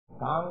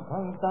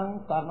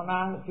Kankhantam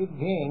karmanam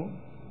siddhim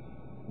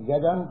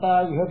yajanta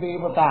iha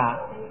devata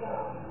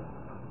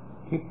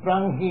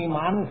क्षिप्रं हि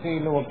मानसे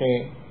लोके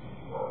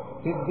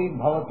सिद्धि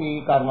भवति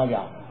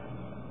कर्मजा.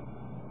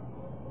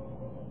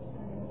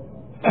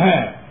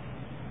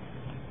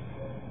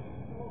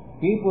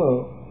 People,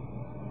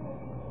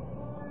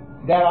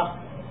 they are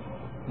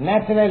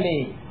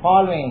naturally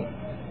following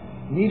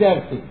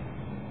leadership,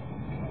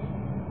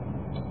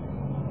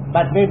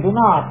 but they do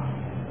not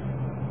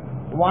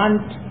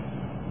want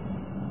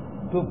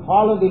to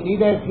follow the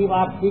leadership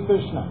of Sri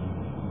Krishna,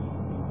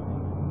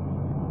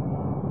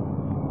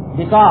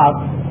 because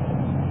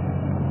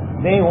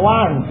they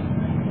want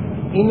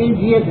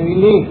immediate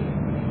relief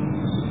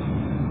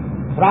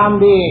from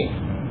the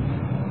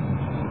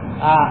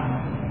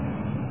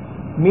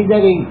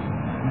miseries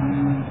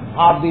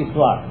of this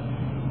world.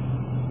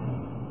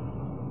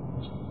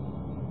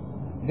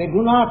 They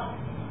do not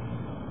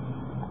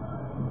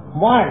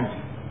want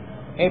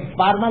a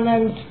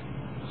permanent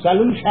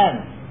solution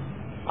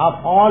of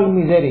all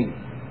miseries.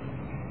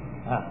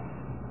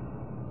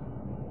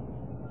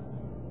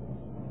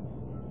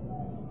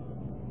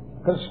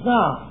 Krishna,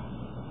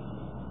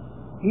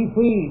 if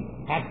we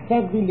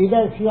accept the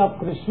leadership of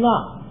Krishna,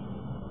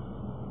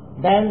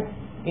 then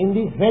in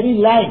this very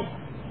life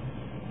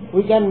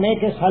we can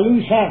make a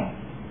solution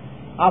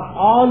of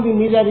all the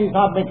miseries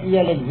of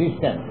material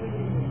existence.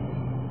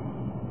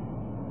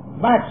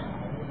 But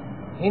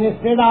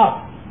instead of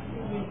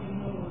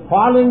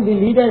following the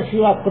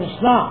leadership of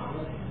Krishna,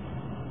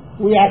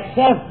 we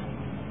accept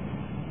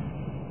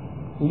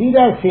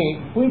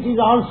leadership which is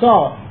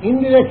also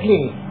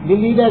indirectly the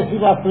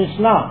leadership of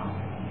Krishna,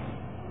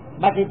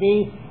 but it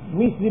is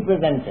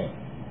misrepresented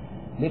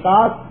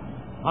because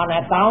on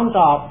account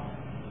of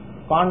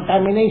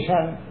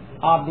contamination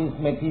of this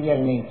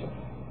material nature.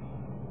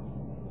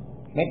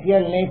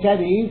 Material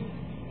nature is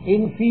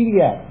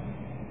inferior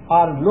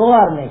or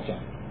lower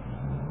nature.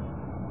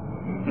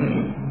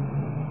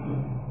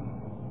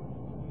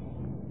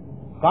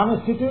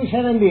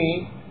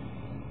 Constitutionally,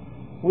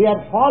 we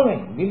are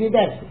following the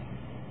leadership,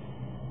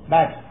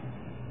 but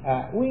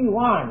we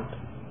want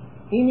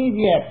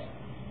immediate,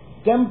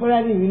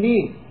 temporary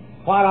relief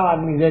for our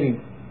misery.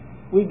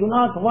 We do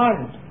not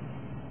want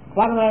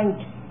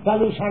permanent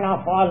solution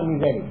of all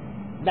misery.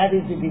 That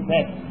is the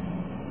defect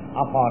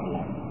of our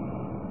life.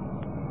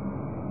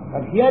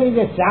 But here is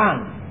a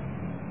chance.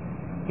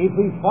 If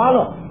we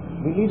follow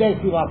the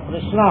leadership of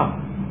Krishna,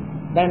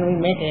 then we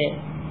make a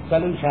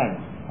solution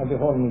of the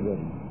whole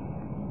misery.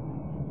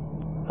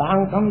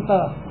 Kankanta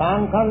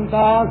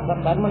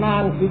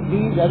karmanam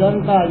siddhi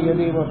jadanta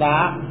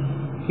yadevata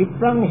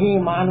क्षिप्रं हि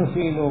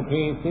मानसे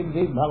लोके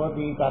सिद्धि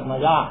भवति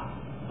कर्मजा.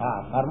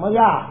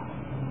 Karmaja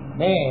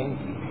means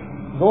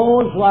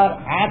those who are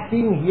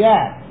acting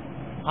here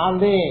on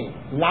the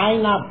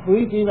line of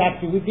fruitive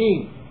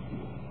activity.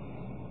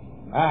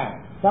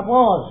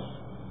 Suppose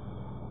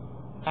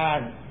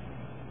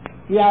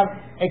you have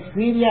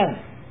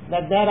experienced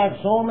that there are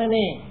so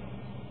many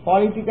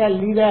political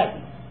leaders,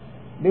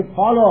 they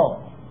follow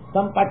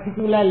some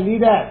particular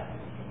leader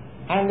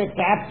and they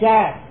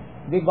capture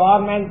the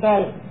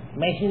governmental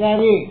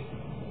machinery,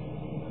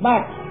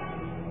 but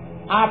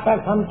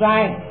after some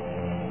time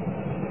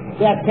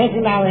they are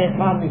taken away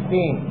from the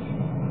scene.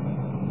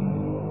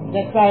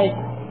 Just like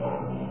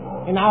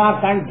in our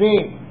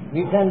country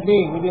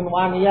recently, within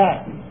 1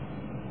 year,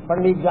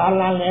 Pandit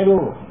Jawaharlal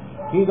Nehru,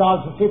 he is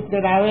also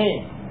shifted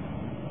away.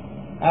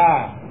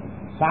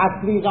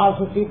 Shastri is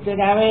also shifted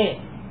away.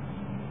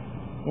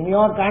 In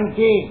your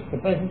country, the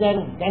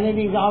President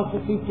Kennedy is also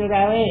shifted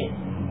away.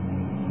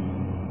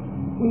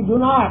 We do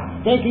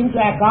not take into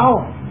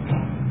account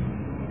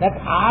that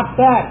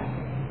after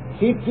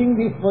shifting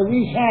this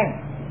position,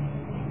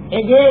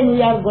 again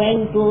we are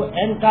going to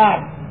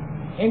enter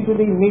into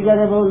the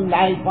miserable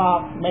life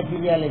of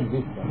material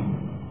existence.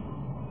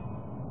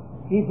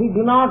 If we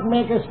do not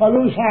make a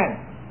solution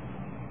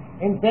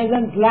in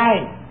present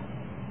life,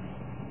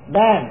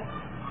 then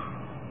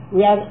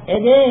we are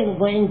again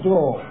going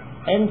to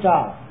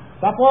enter.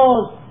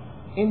 Suppose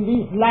in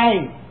this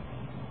life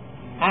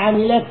I am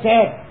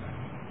elected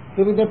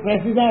to be the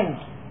President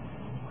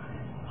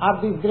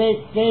of this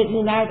great state,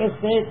 United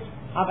States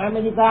of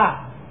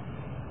America,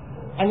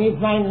 and if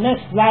my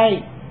next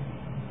life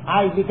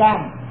I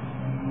become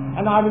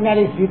an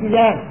ordinary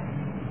citizen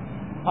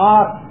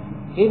or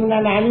even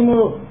an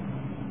animal,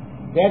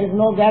 there is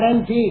no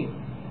guarantee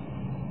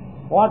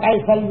what I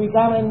shall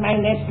become in my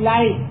next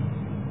life.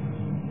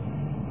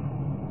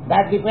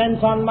 That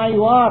depends on my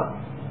work,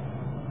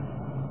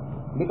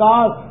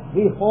 because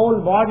the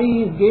whole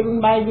body is given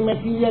by the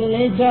material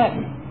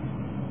nature.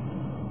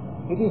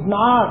 It is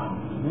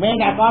not made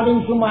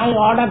according to my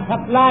order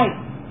supply.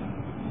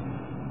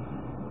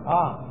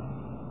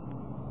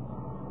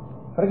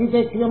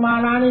 Prakrite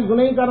kriyamanani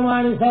gunai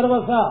karmani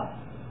sarvasa.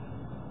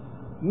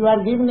 You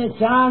are given a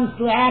chance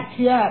to act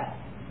here,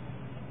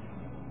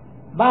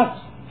 but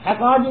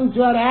according to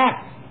your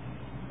act,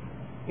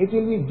 it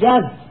will be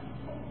judged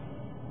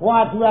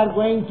what you are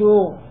going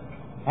to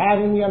have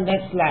in your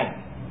next life.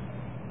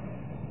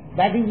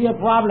 That is your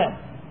problem.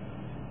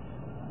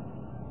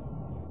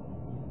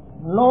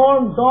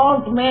 No,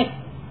 don't make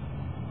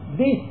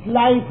this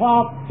life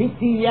of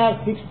 50 years,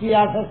 60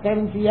 years, or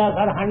 70 years,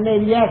 or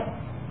 100 years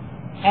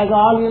as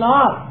all in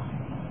all.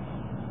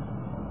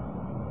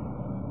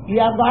 You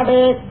have got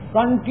a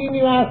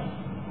continuous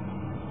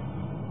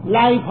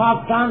life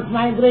of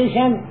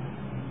transmigration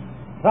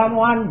from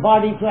one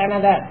body to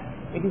another.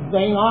 It is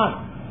going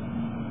on.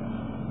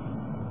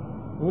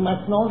 You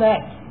must know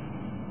that.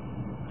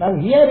 Now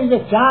here is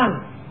a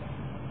chance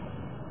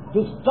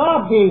to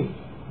stop this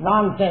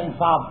nonsense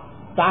of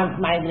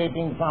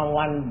transmigrating from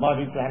one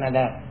body to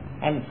another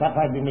and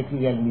suffer the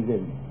material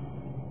misery.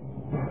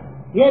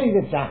 Here is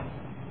a chance.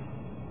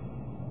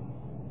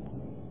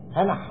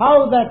 And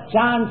how that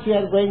chance you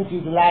are going to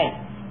utilize,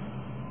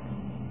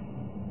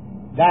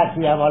 that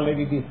we have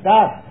already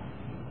discussed.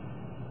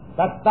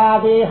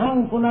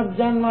 Tattadeham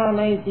punarjanma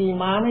naiti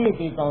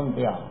maneti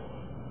kaunteya.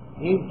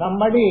 If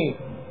somebody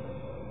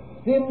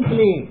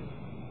simply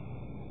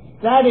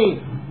studies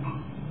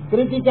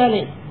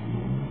critically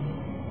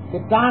the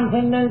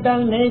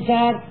transcendental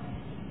nature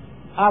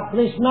of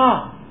Krishna,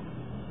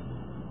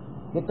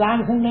 the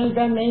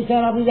transcendental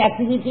nature of his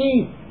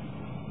activities,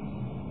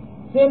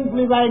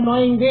 simply by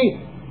knowing this,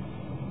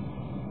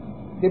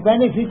 the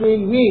benefit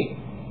will be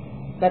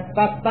that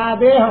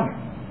tattadeham,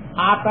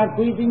 after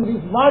quitting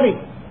this body,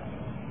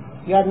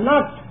 you are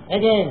not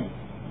again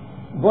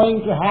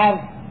going to have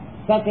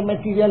such a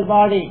material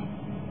body,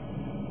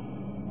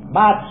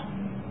 but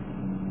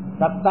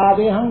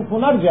tattadeham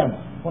punarjanma.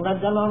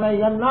 Punarjanma,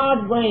 you are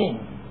not going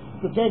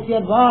to take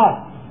your birth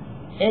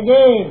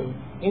again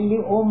in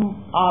the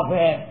womb of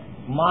a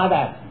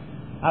mother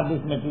of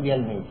this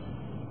material nature.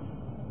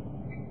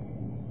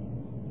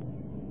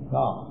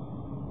 So,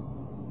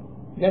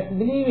 just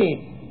believe it.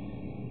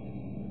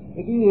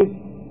 It is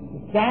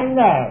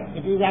standard.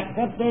 It is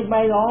accepted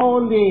by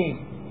all the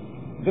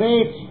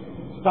great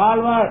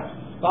stalwart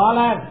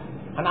scholars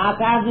and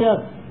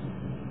acharyas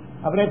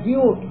of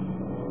repute,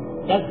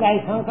 just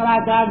like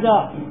Shankaracharya,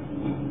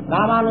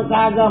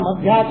 Ramanujarya,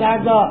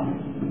 Madhyacharya,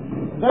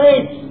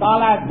 great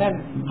scholars and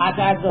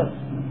acharyas.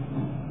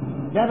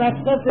 They have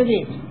accepted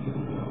it.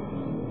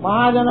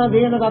 Mahajana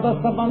Dena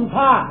Gatastha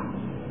Pantha.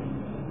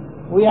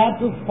 We have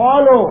to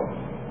follow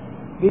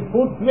the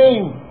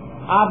footprint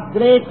of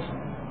great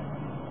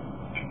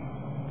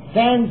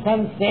saints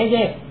and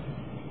sages,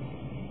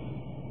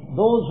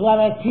 those who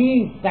have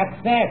achieved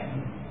success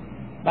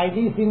by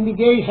this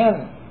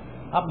indication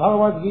of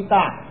Bhagavad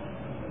Gita.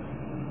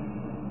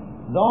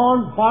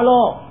 Don't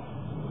follow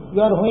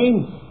your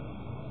whims.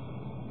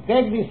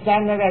 Take the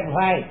standard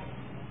advice.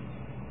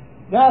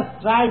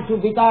 Just try to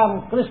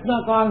become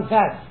Krishna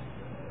conscious.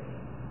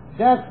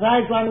 Just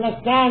try to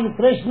understand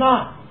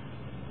Krishna.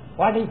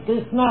 What is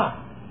Krishna?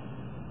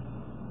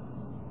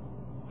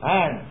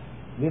 And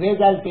the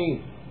result is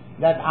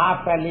that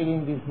after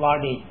leaving this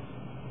body,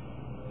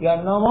 you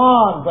are no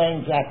more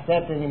going to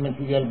accept any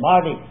material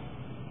body,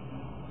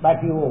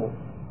 but you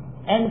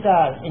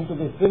enter into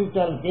the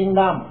spiritual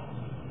kingdom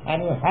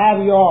and you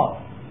have your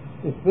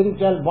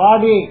spiritual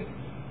body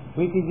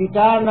which is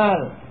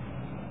eternal,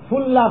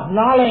 full of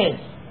knowledge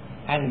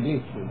and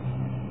blissful.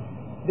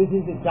 This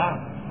is the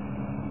chance.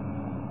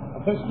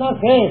 Krishna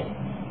says,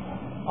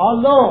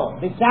 although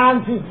the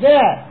chance is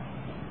there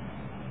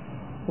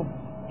to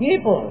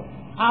people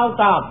out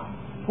of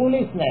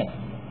foolishness,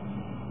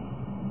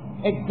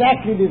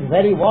 exactly this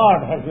very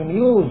word has been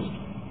used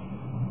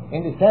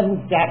in the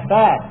 7th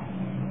chapter.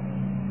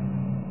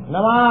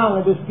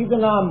 Namang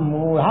duskitana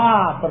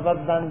mudha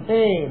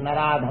prapadante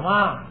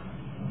naradhama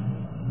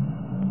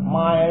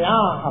maya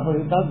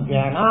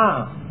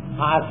apahitadhyana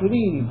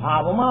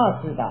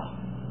ŞrīmadBhāgavatam.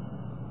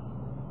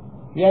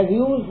 He has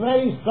used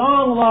very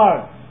strong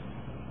words.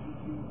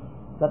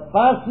 The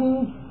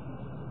persons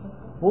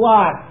who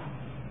are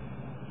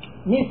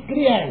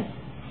miscreants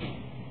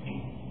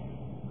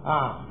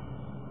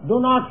do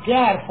not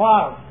care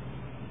for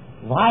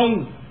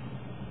vice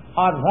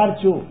or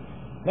virtue.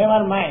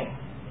 Never mind.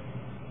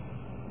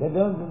 They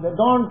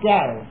don't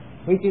care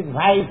which is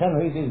vice and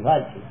which is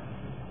virtue.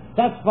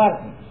 Such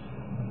persons.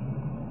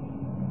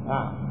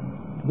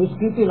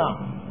 Duskritina.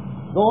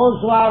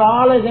 Those who are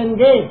always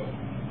engaged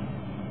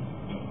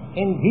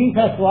in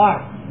vicious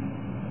work,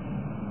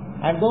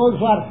 and those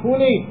who are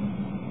foolish.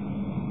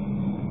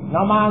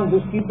 Namang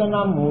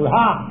duskritanam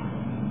mudha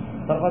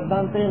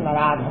prapadante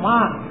naradhama.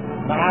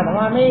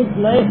 Naradhama means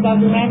lowest of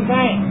the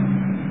mankind.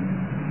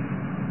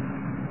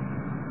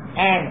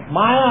 And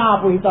maya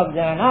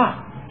apuhitavjana,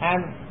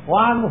 and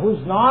one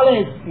whose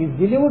knowledge is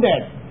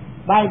deluded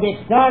by the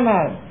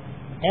external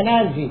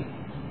energy.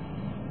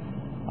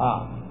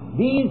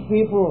 These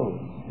people,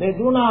 they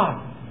do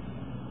not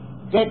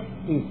get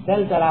the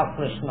shelter of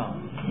Krishna.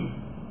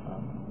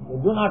 They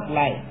do not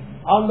like,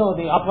 although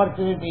the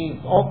opportunity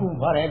is open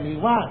for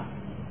everyone.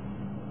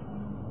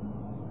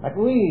 But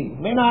we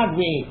may not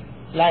be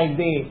like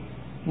the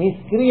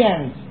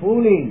miscreants,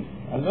 foolish,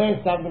 and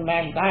rest of the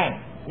mankind.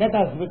 Let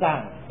us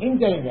become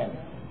intelligent.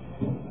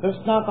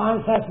 Krishna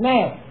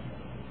consciousness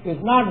is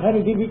not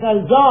very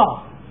difficult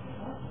job.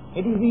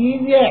 It is the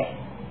easiest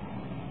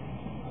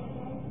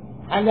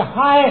and the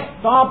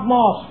highest,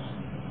 topmost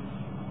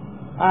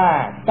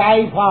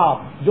type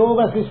of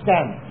yoga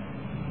system.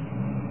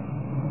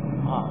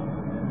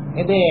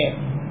 In the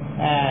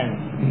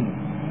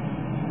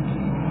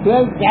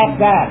 12th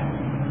chapter,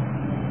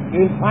 you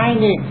will find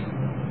it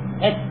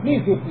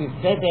explicitly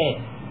stated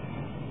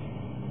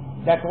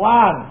that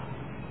one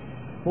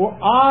who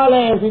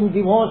always in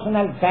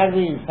devotional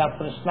service of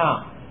Krishna,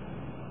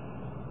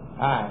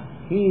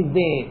 he is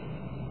the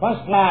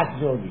first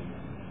class yogi.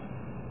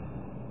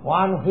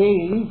 One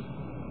who is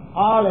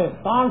always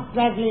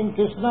constantly in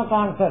Krishna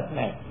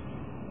consciousness,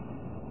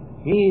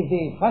 he is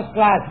the first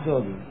class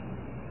yogi.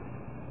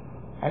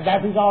 And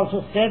that is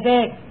also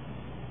stated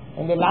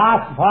in the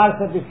last verse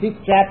of the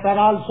 6th chapter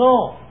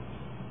also.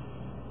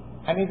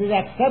 And it is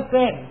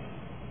accepted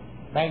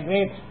by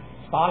great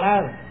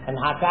scholars and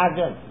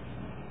acharyas.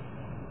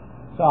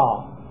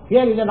 So,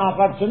 here is an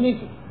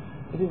opportunity.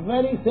 It is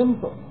very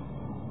simple.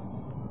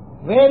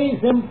 Very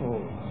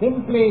simple.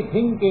 Simply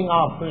thinking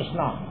of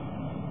Krishna.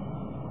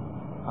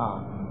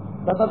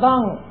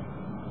 Tatatang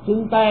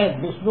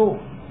chintayat Vishnu.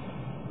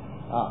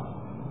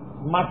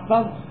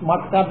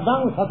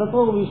 Mattabdang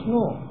satato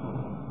Vishnu.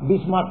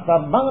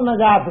 Vishmattabdang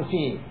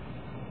najatasi.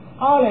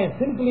 Always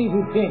simply if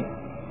you think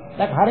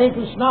that Hare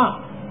Krishna,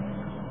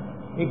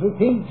 if you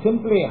think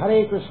simply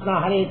Hare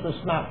Krishna,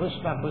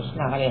 Krishna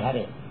Krishna, Hare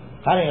Hare,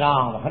 Hare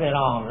Ram,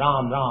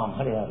 Ram Ram,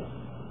 Hare Hare.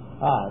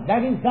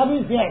 That is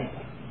sufficient.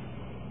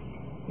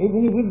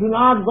 Even if you do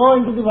not go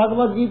into the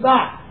Bhagavad Gita,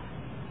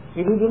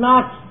 if you do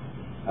not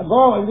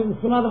go into the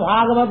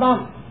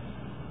ЩrīmadBhāgavatam,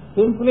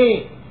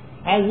 simply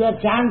as you are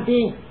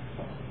chanting,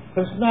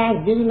 Krishna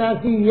has given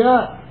us the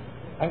ear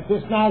and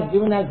Krishna has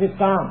given us the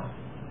tongue.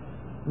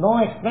 No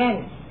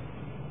expense,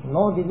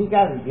 no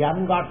difficulty. You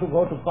haven't got to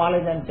go to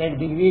college and take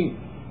degrees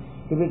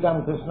to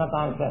become Krishna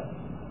conscious.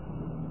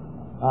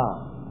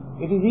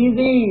 It is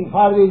easy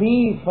for the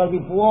rich, for the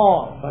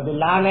poor, for the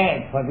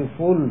learned, for the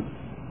fool,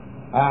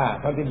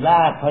 for the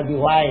black, for the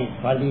white,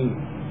 for the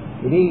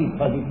rich,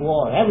 for the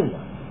poor,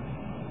 everyone.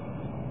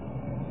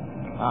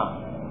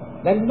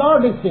 There is no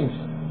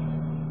distinction.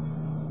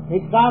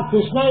 Because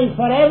Krishna is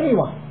for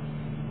everyone.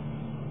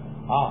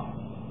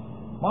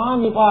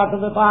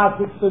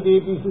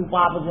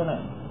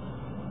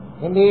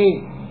 In the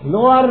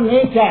lower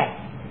nature,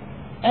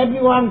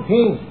 everyone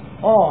thinks,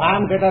 oh, I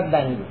am greater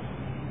than you.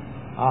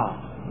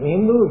 The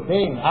Hindus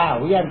think,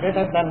 we are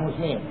greater than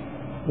Muslims.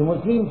 The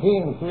Muslim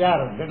thinks we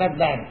are greater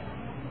than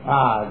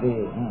the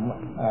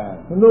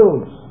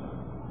Hindus.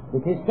 The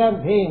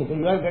Christian thinks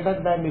you are greater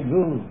than the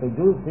Jews. The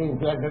Jews think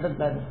you are greater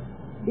than...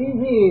 This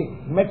is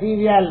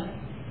material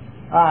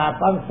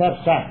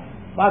conception.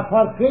 But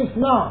for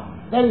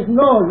Krishna, there is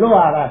no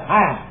lower or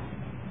higher.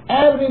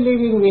 Every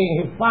living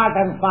being is part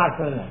and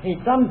parcel. He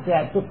comes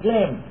here to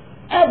claim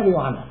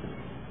everyone.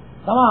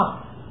 Come on.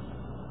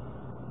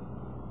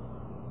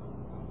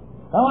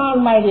 Come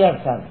on, my dear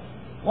son.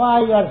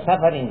 Why you are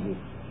suffering this?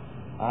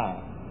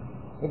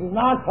 It is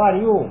not for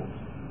you.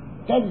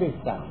 Take this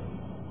down.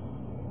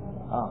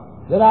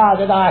 Jada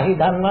jada hi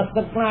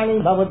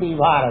dharmastakrani bhavati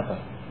bharata.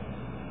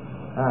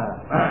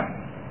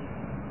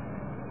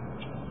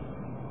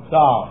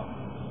 So,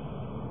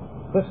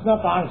 Krishna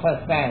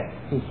consciousness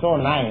is so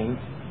nice,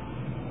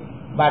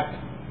 but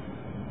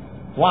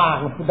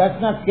one who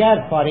does not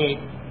care for it,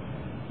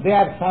 they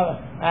are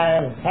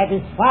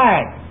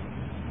satisfied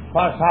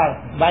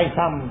by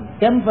some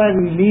temporary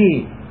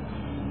relief,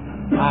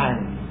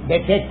 and they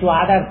take to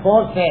other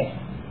forces.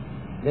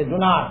 They do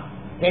not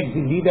take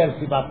the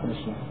leadership of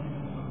Krishna.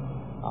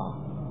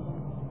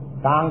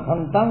 Tang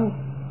santang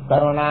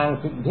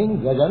karunang siddhing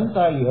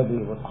jajanta iha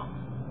devata.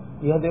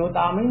 Iha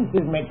devata means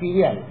is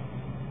material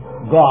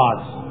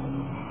gods.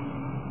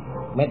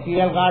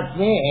 Material gods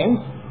means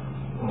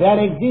their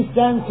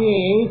existence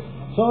is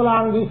so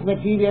long this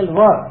material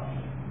world.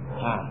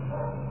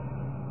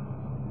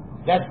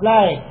 Just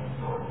like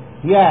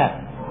here,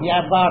 we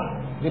have got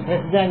the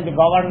president, the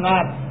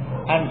governor,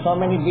 and so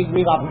many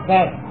big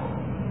officers.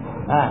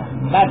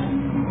 But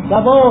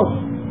suppose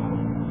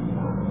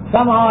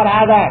somehow or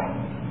other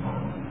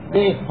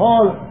this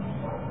whole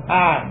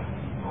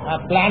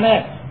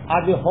planet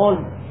or the whole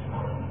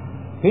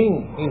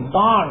thing is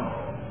gone,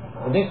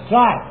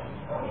 destroyed,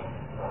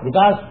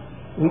 because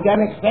we can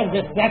expect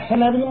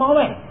destruction every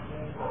moment.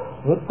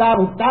 Bhutta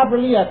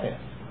praliyate.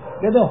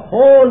 The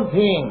whole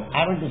thing,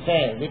 I mean to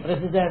say, the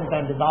president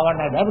and the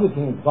governor,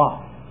 everything is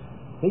gone.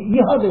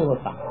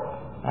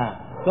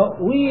 So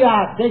we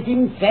are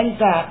taking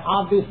shelter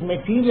of this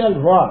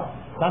material world,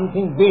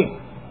 something big,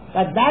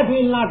 but that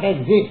will not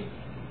exist.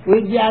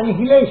 With the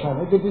annihilation,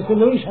 with the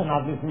dissolution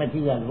of this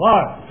material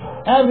world,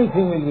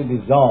 everything will be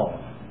dissolved.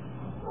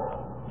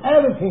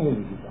 Everything will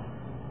be dissolved.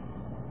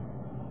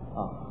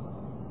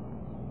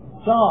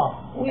 So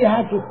we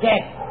have to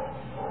take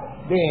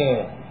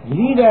the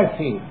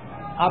leadership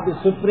of the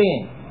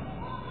Supreme.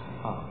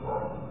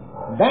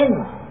 Then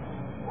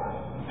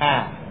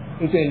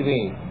it will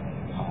be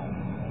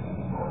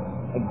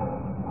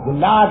the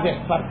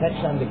largest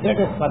perfection, the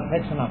greatest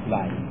perfection of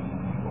life.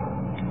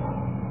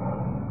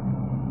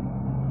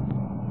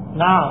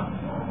 Now,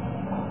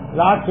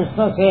 Lord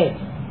Krishna says,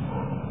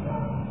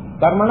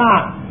 Brahmana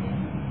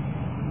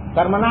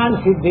and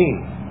Siddhi,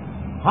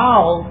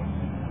 how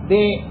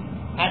they,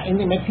 in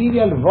the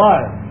material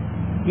world,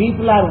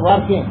 people are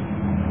working.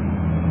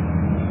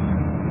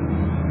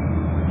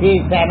 He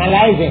is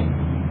analyzing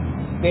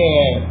the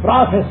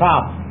process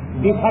of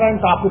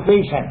different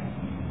occupation.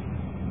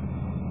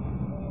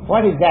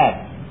 What is that?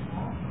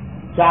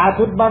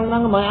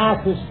 Chaturvarnam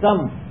maya system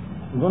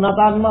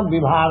gunakarma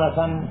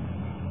vibhagasan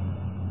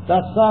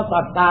tasya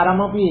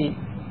kartaramapi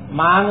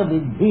mang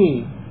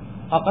vidhi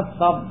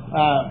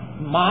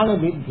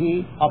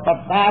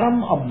apataram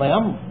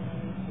abhyam.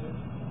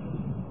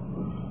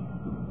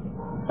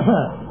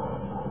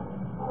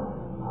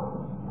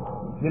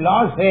 The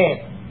Lord says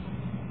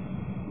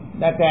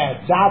that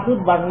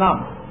Chaturvarnam,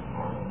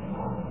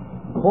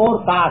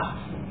 4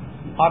 castes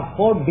or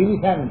 4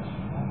 divisions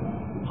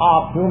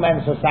of human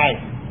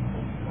society.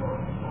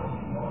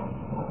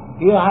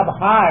 You have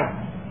heard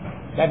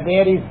that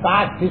there is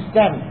caste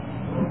system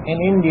in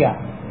India.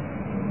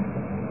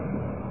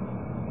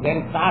 There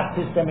is caste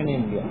system in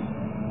India.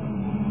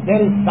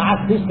 There is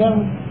caste system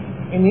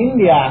in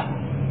India.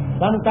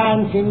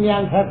 Sometimes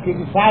Indians are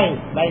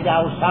criticized by the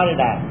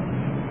outsiders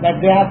that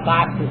they have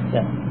caste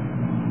system.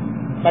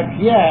 But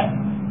here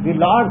the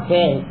Lord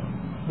says,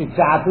 the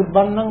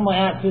Chaturvarnam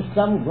maya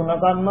system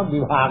gunakarma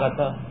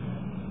vibhagata.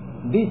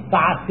 This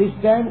caste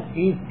system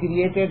is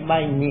created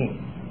by me.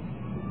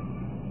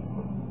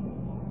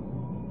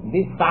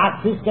 This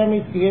caste system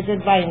is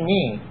created by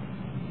me.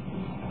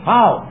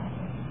 How?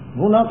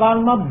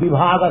 Gunakarma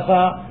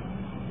vibhagata,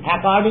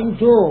 according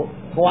to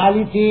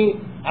quality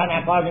and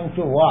according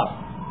to work.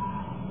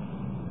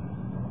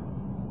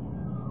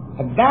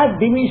 That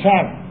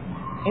division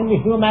in the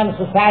human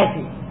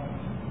society,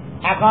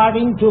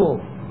 according to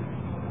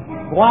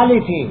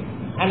quality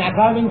and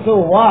according to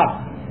work,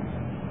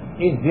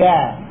 is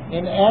there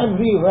in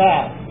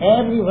everywhere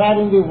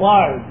in the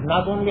world,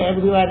 not only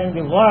everywhere in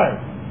the world,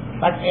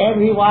 but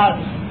everywhere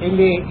in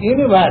the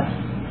universe.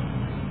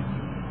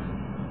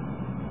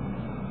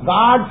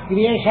 God's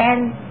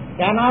creation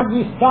cannot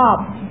be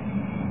stopped.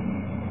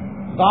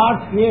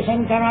 God's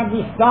creation cannot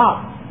be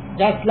stopped.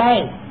 Just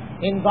like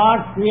in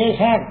God's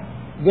creation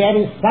there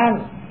is sun,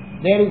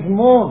 there is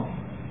moon,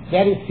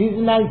 there is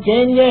seasonal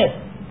changes.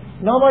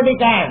 Nobody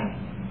can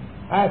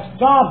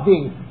stop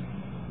this.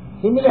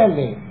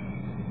 Similarly,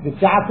 the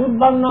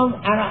Chaturvarnam,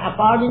 and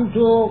according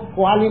to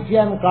quality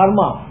and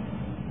karma,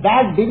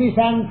 that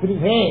division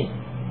prevails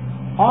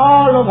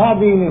all over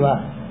the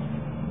universe.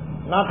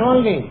 Not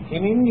only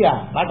in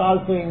India, but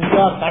also in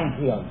your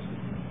country also.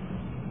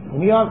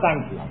 In your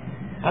country.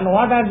 And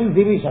what are these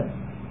divisions?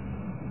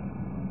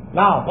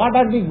 Now, what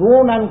are the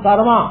gun and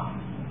karma?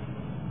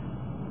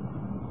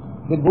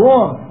 The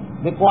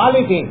gun, the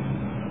quality.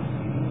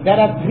 There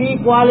are 3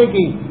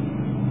 qualities.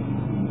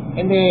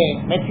 In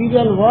the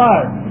material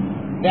world,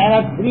 there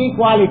are 3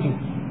 qualities.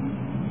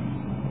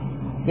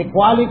 The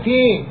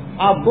quality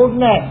of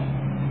goodness,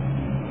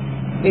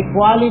 the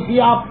quality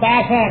of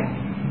passion,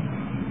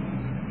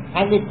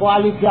 and the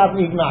quality of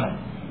ignorance.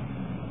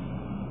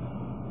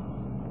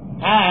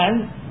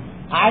 And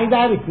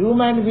either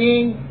human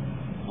being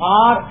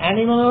or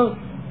animals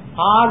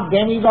or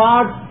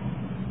demigods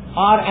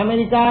or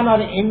American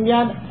or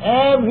Indian,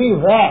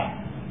 everywhere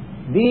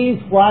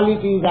these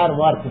qualities are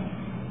working.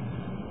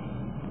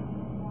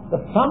 So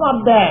some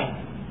of them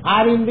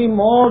are in the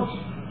modes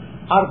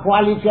or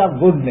quality of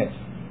goodness,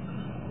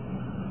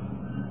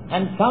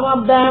 and some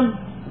of them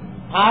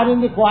are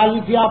in the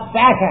quality of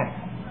passion,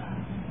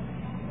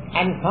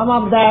 and some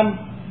of them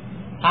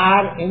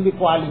are in the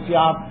quality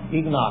of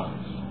ignorance.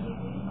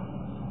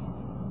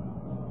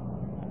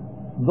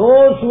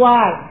 Those who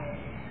are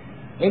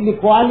in the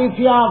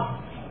quality of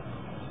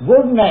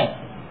goodness,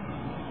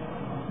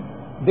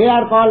 they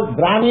are called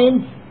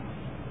Brahmins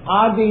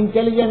or the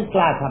intelligent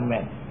class of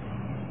men.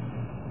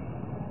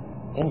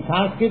 In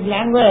Sanskrit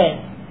language,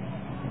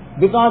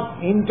 because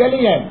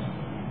intelligence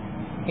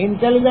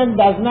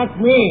does not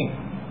mean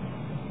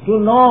to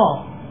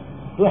know,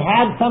 to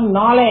have some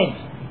knowledge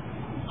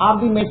of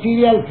the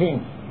material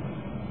things.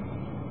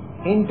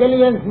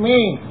 Intelligence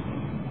means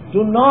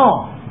to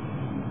know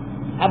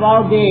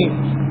about the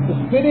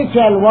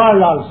spiritual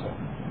world also.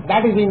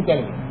 That is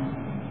intelligence.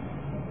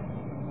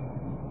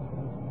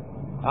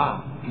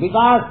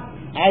 Because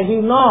as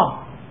you know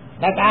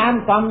that I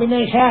am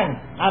combination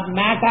of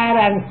matter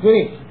and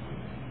spirit.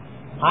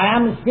 I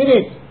am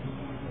spirit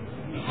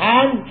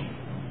and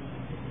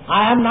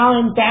I am now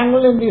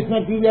entangled in this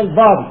material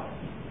body.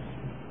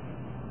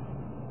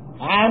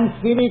 I am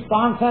spirit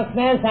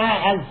consciousness.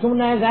 As soon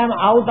as I am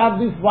out of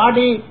this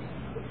body,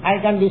 I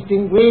can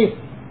distinguish.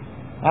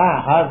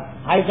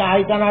 I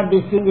cannot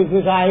distinguish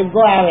because I will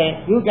go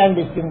away. You can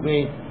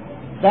distinguish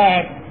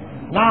that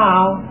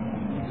now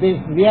this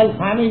real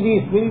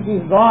Swamiji spirit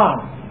is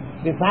gone.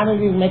 The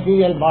Swamiji's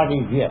material body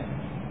is here.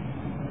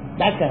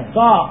 That's it.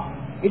 So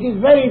it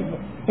is very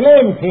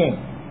plain thing.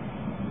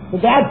 So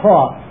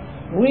therefore,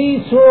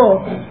 we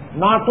should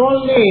not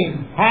only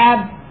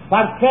have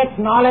perfect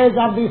knowledge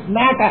of this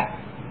matter,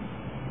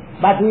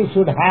 but we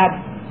should have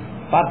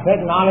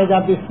perfect knowledge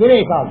of the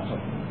spirit also,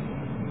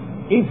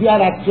 if we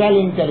are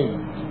actually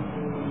intelligent.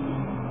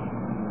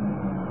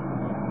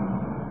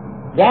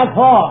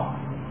 Therefore,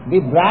 the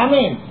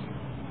Brahmins,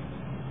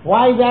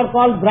 why they are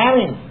called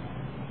Brahmins?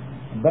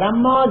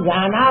 Brahma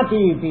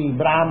janati iti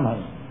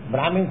Brahman.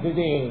 Brahmins is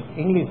the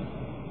English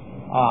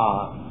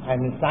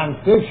and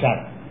translation,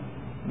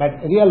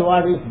 but real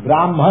word is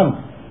Brahman.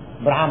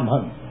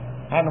 Brahman.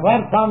 And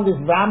where from this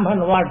Brahman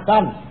word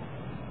comes?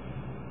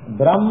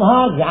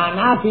 Brahma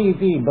janati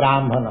iti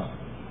Brahmana.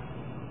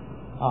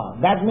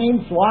 That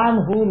means one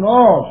who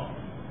knows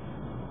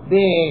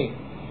the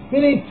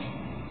spirit,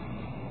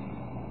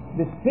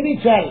 the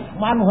spiritual,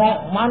 one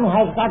who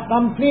has got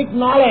complete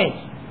knowledge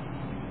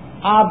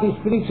of the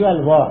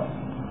spiritual world.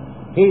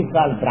 He is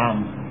called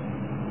Brahman.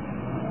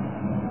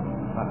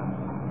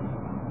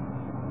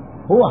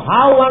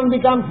 How one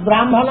becomes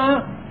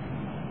Brahmana?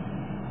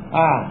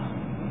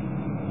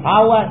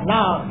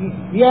 Now,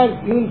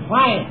 here you will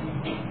find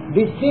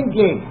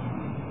distinctly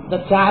the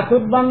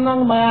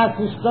Chaturvarnam Maya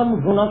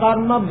system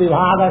Gunakarma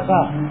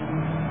Vibhagasa,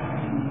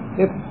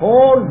 the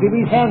 4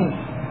 divisions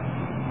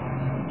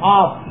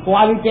of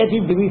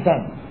qualitative division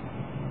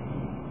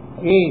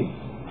is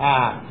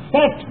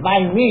set by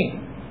me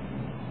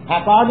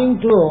according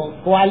to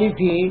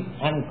quality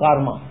and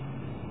karma.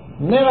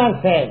 Never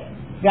said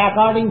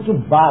according to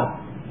birth.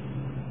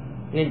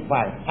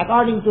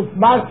 According to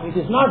birth, it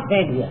is not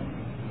said here.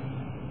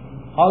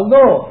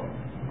 Although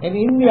in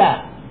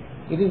India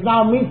it is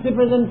now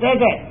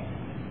misrepresented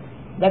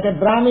that a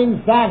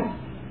Brahmin son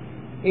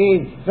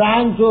is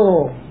trying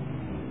to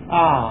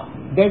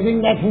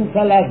designate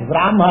himself as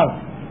Brahman,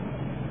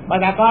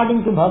 but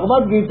according to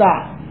Bhagavad-gītā,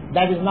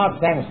 that is not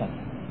sanctioned.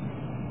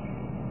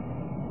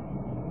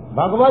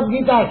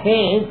 Bhagavad-gītā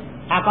says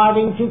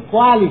according to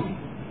quality.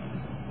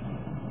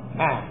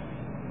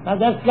 Now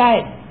just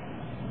like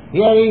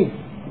here is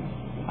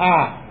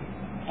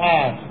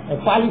a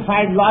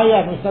qualified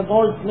lawyer, Mr.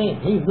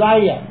 Goldsmith, he is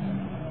lawyer.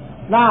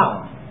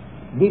 Now,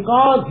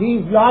 because he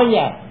is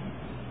lawyer,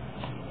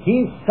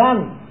 his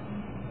son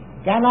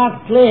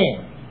cannot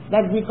claim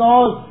that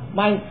because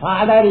my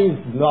father is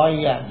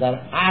lawyer, that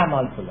I am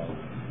also lawyer.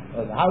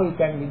 How it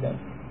can be done?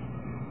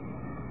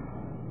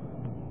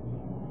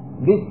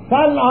 The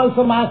son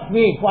also must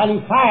be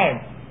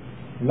qualified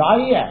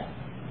lawyer.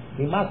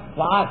 He must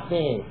pass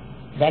a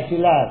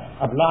Bachelor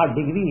of Law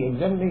degree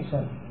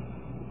examination.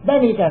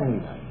 Then he can be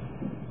done.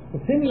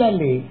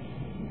 Similarly,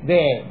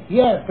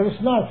 here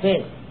Krishna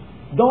says,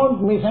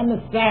 don't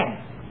misunderstand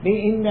the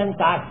Indian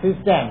caste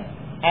system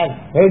as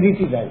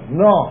hereditary.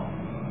 No.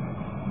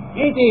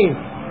 It is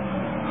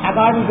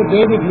according to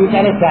Vedic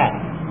literature.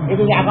 It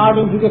is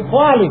according to the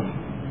quality.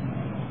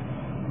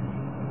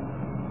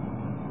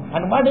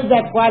 And what is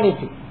that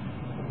quality?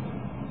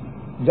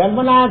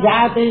 Janmana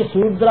jayate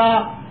Sudra.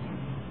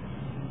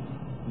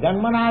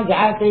 Janmana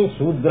jayate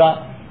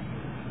Sudra.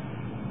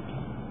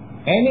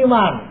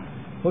 Anyone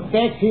who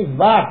takes his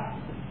birth,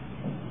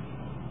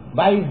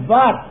 by his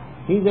birth,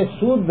 he is a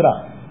Sudra.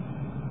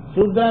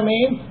 Sudra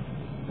means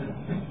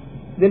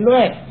the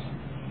lowest,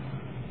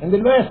 in the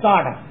lowest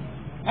order.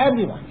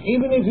 Everyone,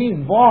 even if he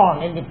is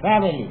born in the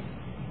family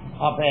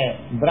of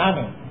a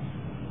Brahmin,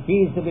 he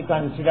is to be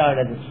considered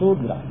as a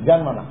Sudra,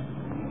 Janmana,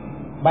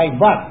 by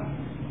birth.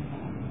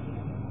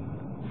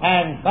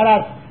 And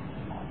perhaps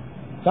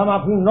some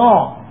of you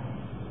know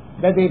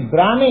that the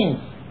Brahmins,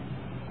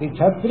 the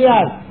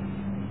Kshatriyas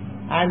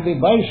and the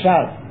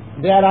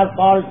Vaishyas, they are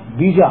called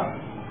Bija.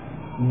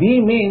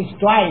 B means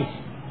twice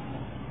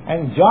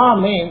and Ja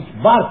means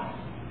birth.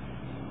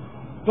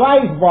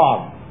 Twice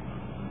born.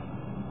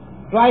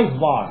 Twice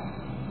born.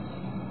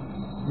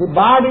 The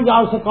bird is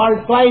also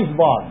called twice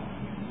born.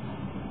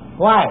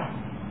 Why?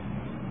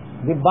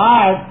 The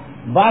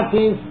birth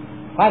is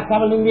first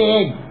of all in the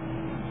egg.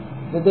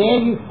 The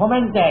egg is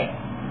fermented,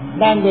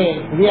 then the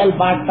real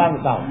bird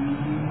comes out.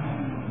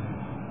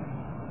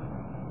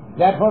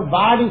 Therefore,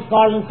 bird is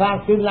called in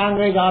Sanskrit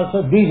language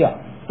also Bija,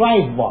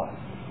 twice born.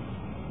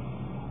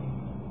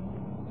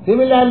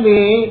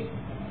 Similarly,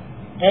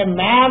 a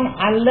man,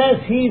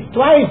 unless he is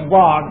twice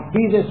born, he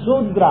is a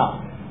Sudra.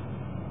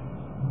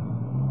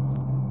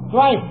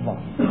 Twice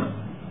born.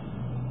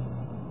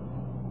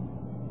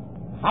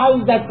 How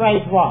is that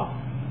twice born?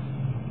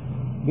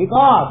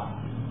 Because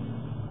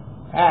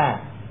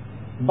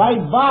by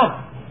birth,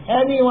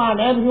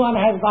 everyone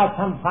has got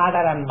some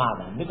father and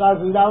mother.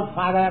 Because without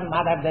father and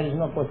mother, there is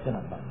no question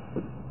of that.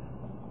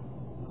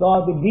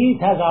 So the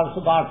beast has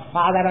also got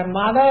father and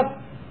mother,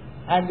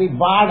 and the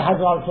bird has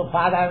also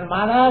father and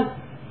mother.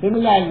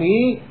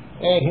 Similarly,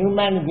 a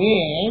human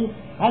being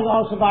has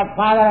also got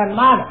father and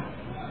mother.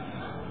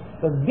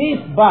 So this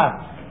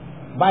birth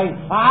by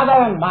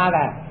father and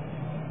mother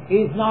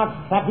is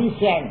not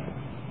sufficient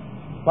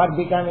for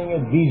becoming a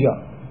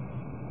bija.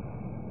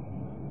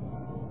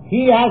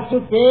 He has to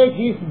take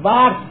his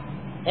birth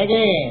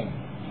again.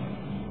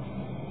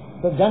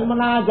 So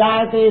janmana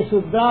jayate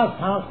sudra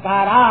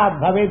samskarat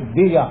bhavet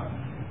bija.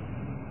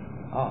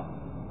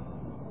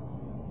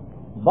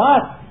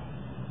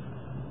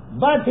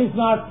 Birth is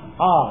not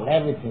all,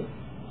 everything.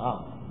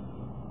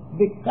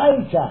 The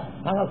culture,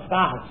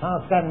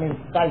 sanskar means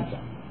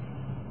culture.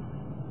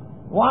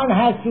 One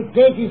has to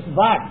take his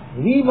birth,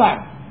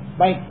 rebirth,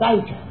 by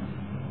culture,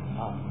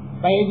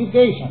 by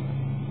education,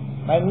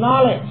 by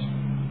knowledge.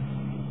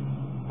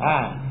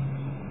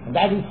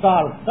 That is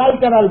called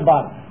cultural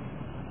birth.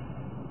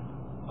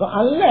 So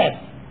unless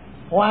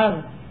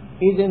one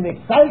is in the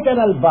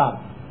cultural birth,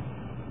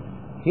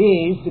 he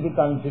is to be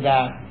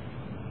considered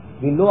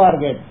the lower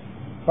grade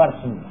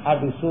person or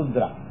the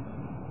Sudra.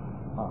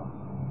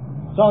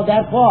 So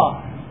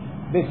therefore,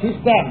 the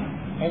system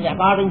is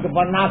according to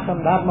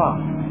Varnashram Dharma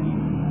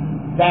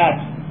that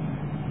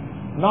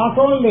not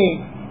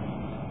only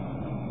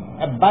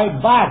by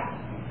birth,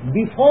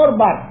 before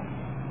birth,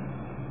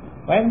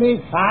 when the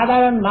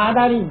father and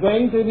mother is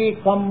going to be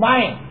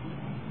combined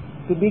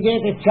to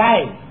beget a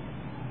child,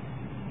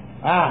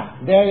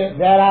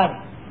 there are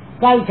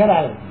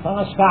cultural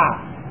sanskar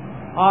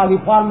or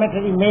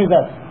reformatory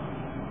measures.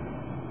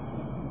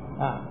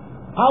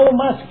 How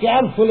much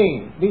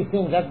carefully these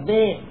things that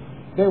they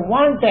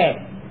wanted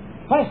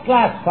first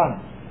class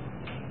sons,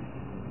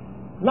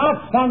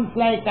 not sons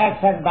like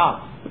cats and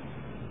dogs,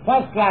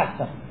 first class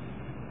sons.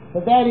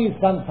 So there is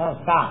some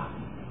sanskar,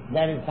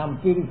 there is some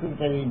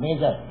purificatory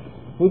measure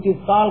which is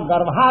called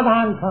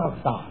Garbhadhan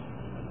sanskar.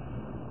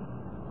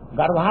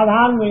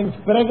 Garbhadhan means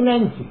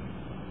pregnancy.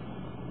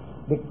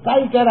 The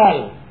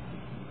cultural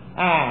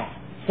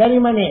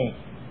ceremony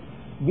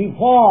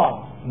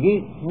before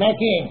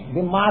making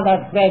the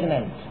mother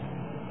pregnant.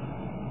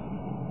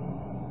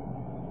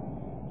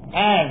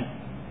 And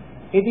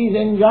it is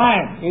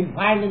enjoined, you'll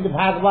find in the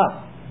Bhagavad,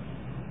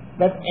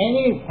 that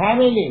any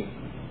family,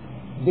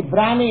 the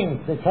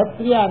Brahmins, the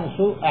Kshatriyas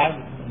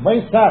and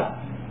Vaishyas,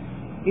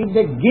 if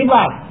they give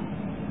up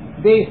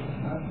this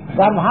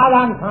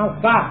Garbhadhan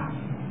sanskar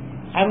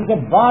and the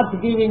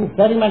birth-giving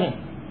ceremony,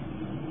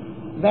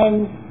 then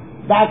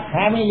that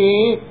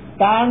family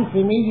turns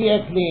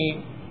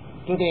immediately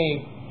to the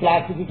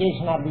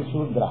classification of the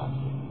Sudras.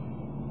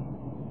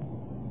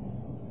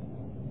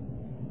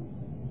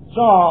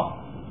 So,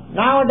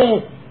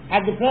 nowadays,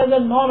 at the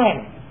present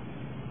moment,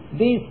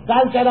 this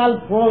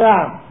cultural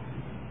program,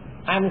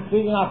 I am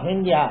speaking of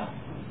India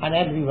and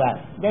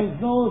everywhere, there is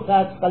no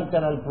such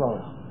cultural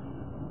program.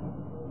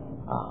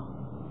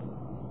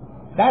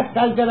 That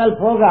cultural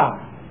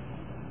program,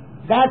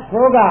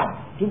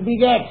 to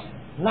beget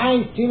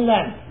nice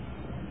children,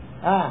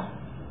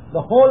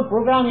 the whole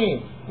program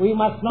is, we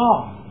must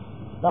know,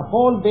 the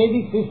whole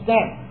Vedic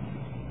system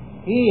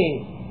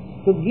is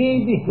to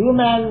give the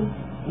human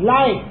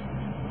life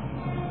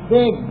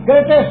the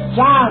greatest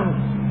chance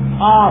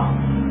of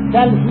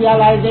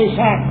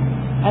self-realization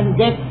and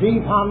get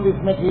free from this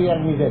material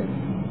misery.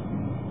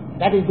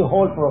 That is the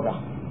whole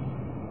program.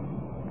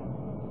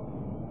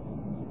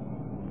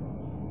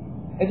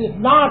 It is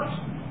not,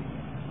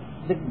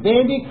 the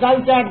Vedic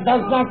culture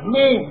does not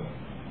mean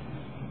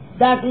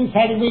that we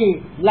shall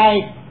be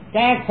like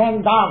cats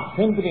and dogs,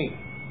 simply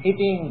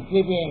eating,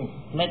 sleeping,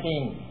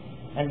 mating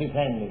and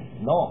defending.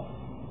 No.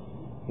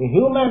 The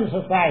human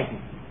society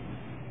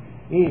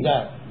is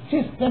a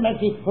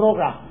systematic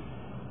program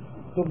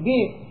to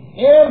give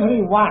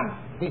everyone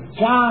the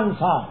chance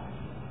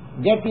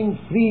of getting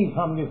free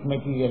from this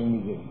material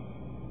misery.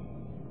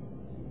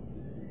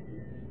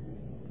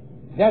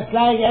 Just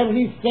like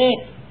every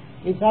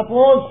state is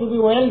supposed to be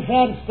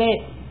welfare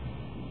state,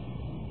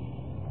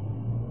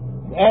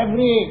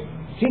 every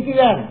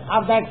citizen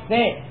of that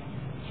state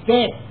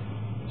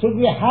should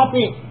be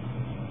happy,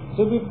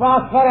 should be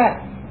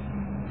prosperous,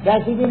 there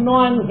should be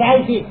no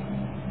anxiety.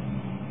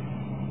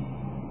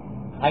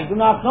 I do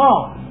not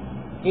know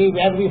if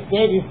every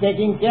state is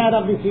taking care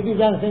of the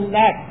citizens in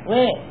that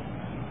way.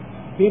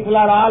 People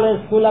are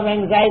always full of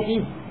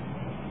anxieties.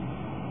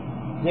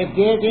 They are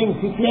creating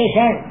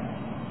situations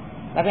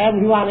that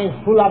everyone is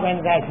full of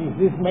anxieties.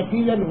 This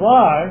material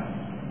world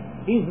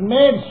is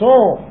made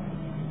so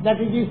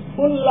that it is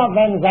full of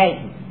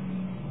anxiety.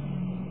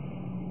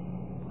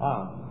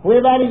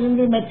 Whoever is in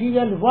the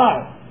material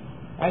world,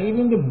 and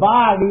even the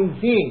bird you will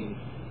see,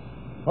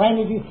 when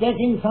it is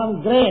taking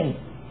some grain,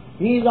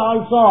 he is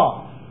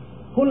also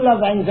full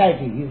of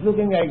anxiety. He is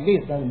looking like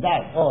this and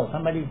that. Oh,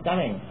 somebody is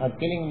coming or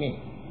killing me.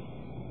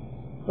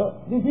 So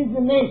this is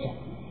the nature.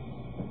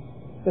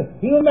 The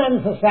human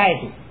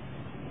society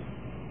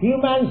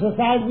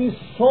is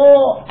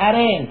so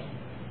arranged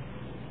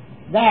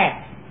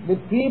that the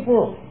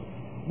people,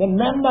 the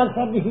members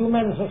of the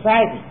human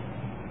society,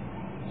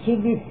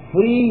 should be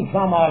free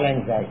from all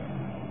anxiety.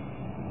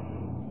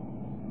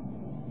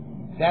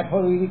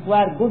 Therefore we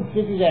require good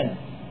citizens,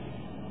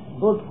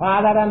 good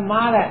father and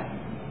mother,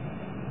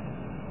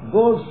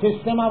 good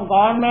system of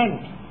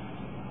government,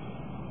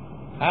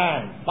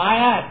 and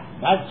pious,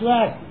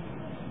 virtuous,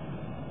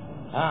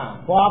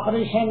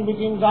 cooperation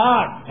between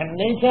God and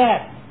nature.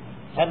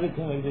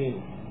 Everything will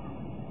be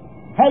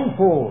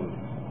helpful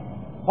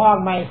for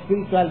my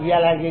spiritual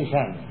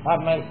realization, for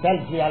my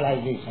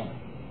self-realization.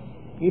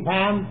 If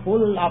I am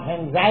full of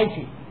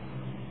anxiety,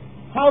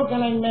 how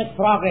can I make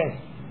progress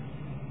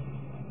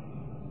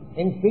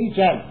in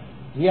spiritual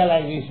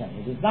realization.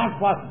 It is not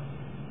possible.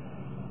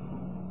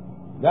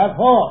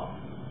 Therefore,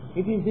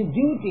 it is the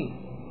duty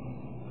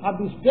of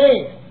the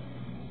state,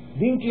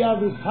 duty of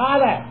the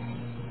father,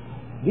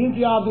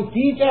 duty of the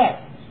teacher,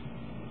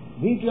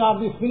 duty of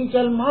the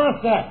spiritual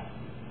master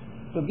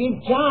to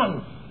give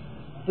chance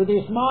to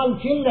the small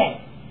children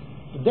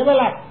to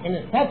develop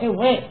in such a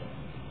way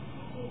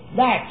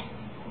that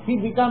he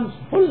becomes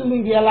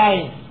fully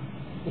realized,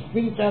 the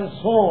spiritual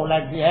soul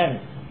at the end,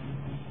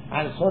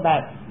 and so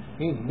that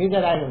his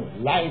miserable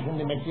life in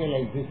the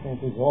material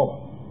existence is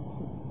over.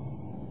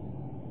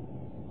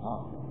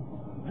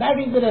 That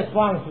is the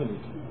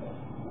responsibility.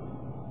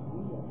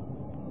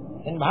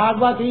 In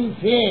Bhagavad he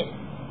says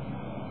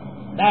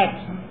that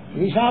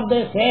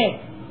Rishabdev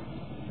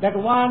said that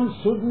one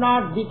should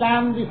not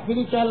become the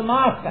spiritual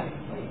master.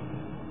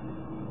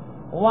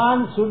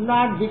 One should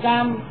not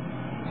become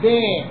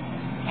the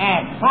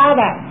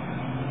father.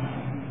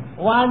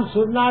 One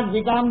should not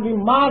become the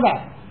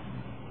mother.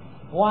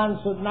 One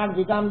should not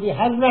become the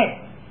husband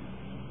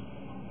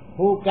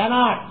who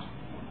cannot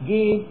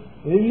give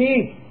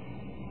relief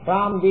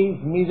from these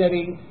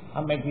miseries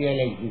of material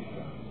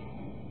existence.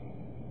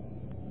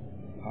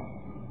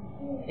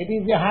 It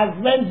is the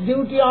husband's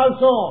duty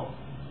also,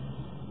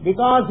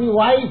 because the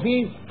wife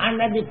is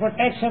under the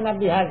protection of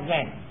the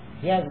husband.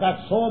 He has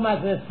got so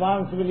much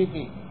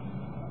responsibility.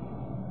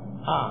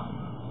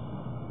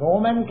 The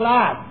woman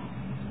class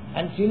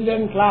and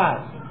children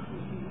class,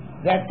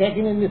 they are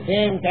taken in the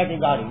same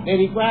category. They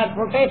require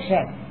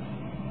protection.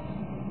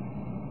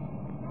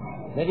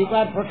 They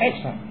require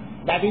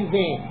protection. That is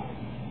the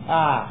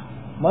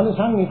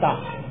Manusamhita.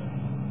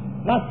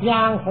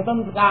 Nasyang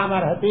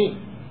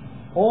satantramarhati.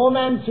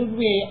 Women should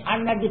be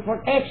under the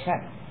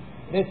protection.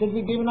 They should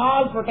be given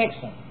all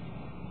protection.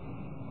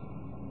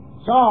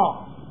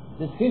 So,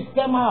 the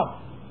system of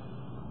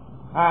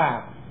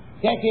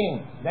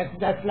taking,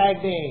 that's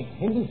like the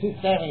Hindu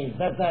system is,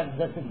 that's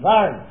a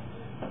girl.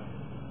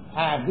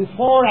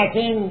 Before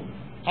attaining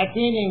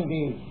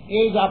the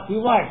age of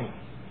puberty,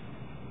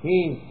 he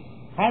is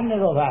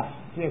handed over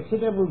to a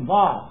suitable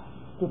boy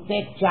to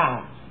take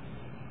charge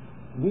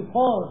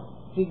before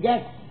she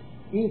gets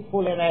his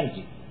full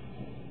energy.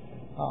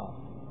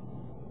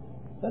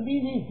 So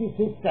this is the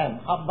system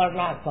of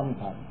Varnashram.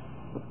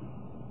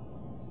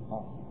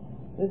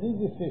 This is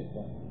the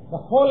system. The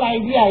whole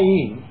idea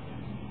is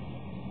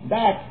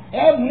that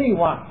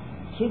everyone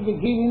should be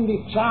given the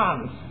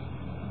chance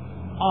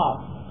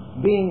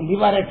of being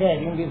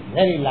liberated in this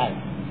very life.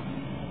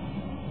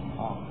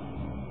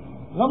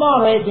 No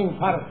more waiting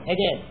for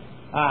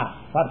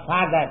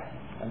further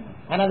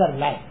another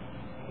life.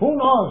 Who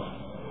knows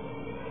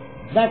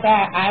that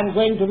I am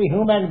going to be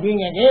human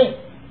being again?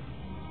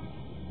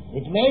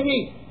 It may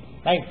be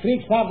by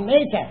freaks of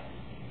nature.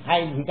 I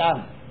will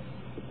become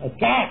a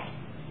cat,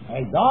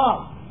 a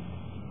dog,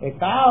 a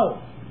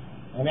cow,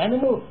 an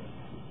animal.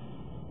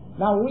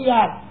 Now we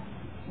are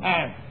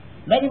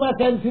very much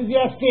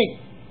enthusiastic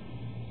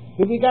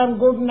to become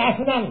good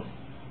nationals.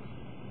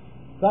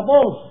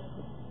 Suppose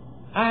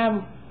I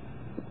am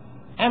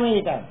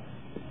American,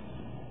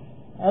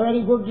 a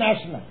very good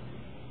national.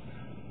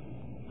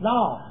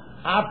 Now,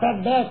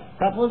 after that,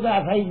 suppose if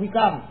I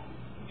become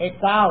a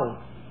cow,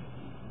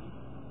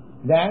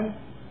 then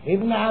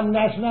even I am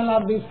national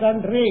of this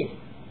country,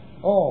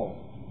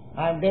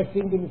 I am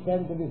destined to be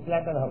sent to the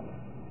slaughterhouse.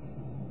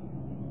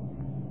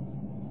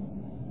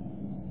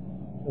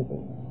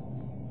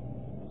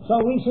 So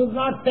we should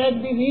not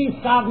take the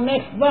risk of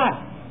next birth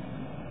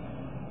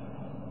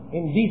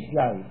in this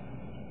life.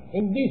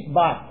 In this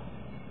birth,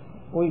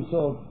 we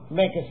should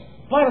make a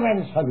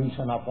permanent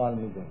solution of all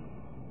misery.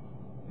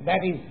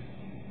 That is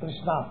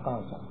Krishna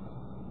consciousness.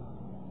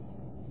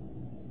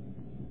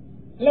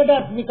 Let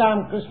us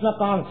become Krishna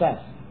conscious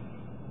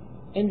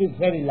in this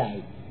very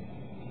life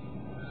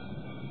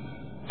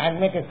and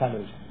make a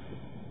solution.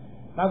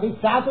 Now this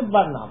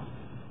Chaturvarnam,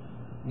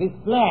 this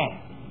plan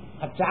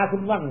of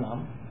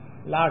Chaturvarnam,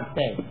 Lord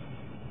says,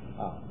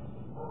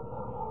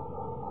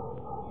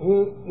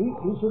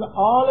 you should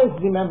always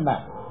remember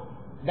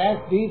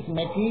that this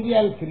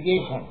material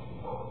creation,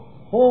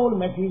 whole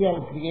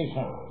material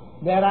creation,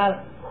 there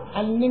are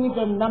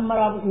unlimited number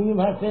of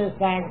universes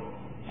and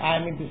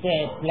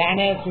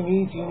planets in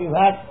each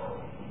universe.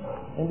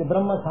 In the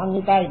Brahma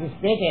Samhita it is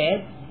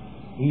stated,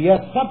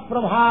 Yasya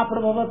prabha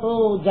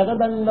prabhavato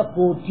jagadanda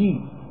koti.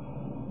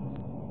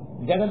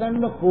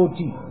 Jagadanda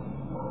koti.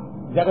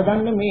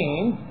 Jagadanda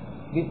means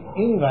this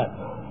universe.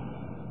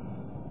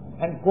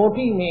 And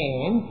koti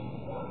means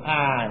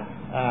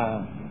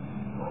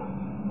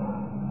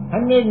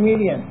 100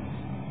 million.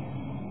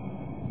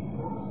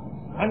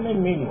 100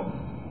 million.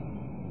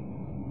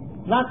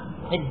 Not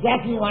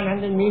exactly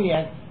 100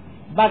 million,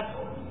 but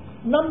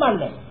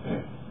numberless.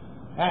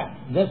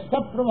 Yasya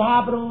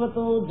prabha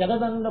prabhavato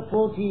jagadanda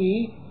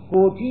koti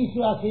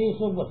kotishu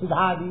aseshu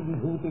vasudhadi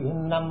vibhuti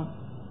bhinnam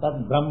tad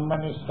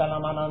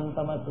brahmanishkalam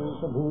anantam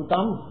aseshu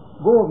bhutam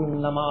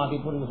govindamadi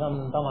purusham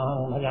tamaham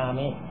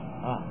bhajame.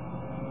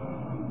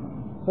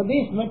 So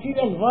this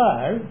material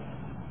world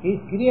is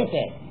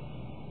created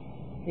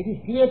It is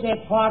created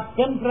for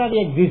temporary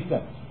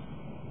existence.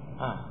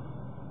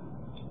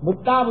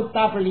 Bhutta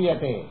bhutta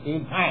praliyate, you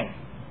will find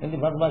in the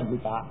Bhagavad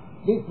Gita,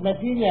 this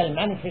material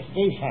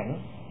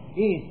manifestation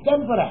is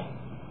temporary,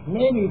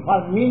 maybe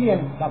for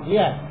millions of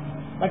years,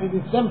 but it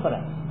is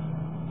temporary.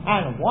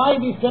 And why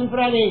this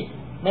temporary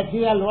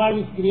material world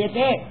is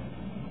created?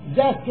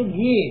 Just to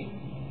give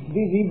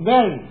the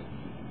rebels,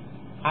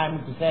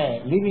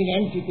 living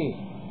entities,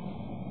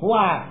 who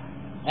are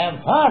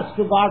averse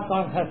to God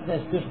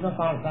consciousness, Krishna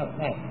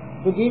consciousness,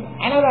 to give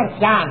another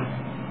chance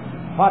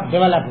for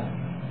development.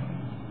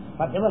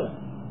 So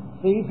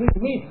if we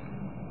miss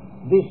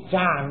this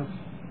chance,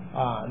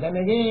 then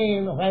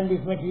again when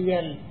this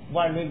material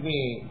world will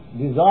be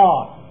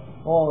dissolved,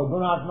 do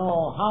not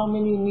know how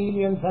many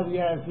millions of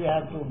years we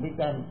have to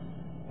become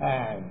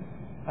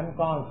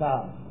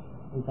unconscious,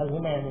 we shall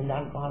remain in the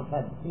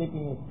unconscious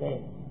sleeping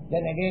state.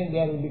 Then again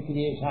there will be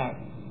creation.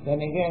 Then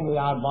again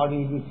our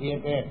body will be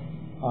created.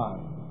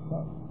 So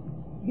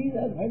these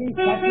are very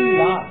subtle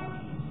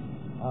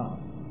laws.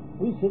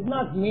 We should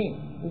not miss.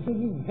 We should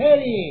be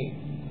very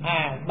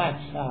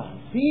much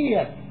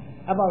serious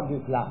about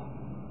this law.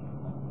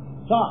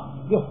 So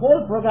the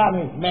whole program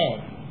is made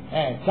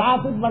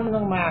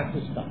Chaturvarnam Maya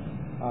system.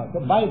 So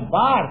by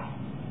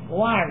birth,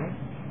 one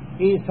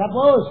is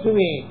supposed to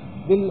be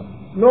the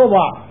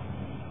lower.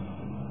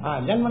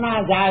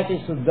 Janmana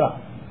jayate Sudra.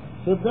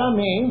 Sudra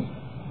means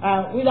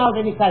without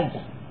any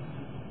culture.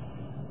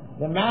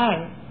 The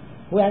man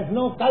who has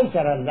no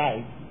cultural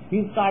life, he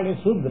is called a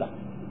Sudra.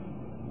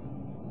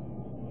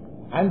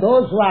 And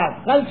those who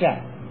are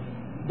cultured,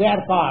 they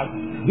are called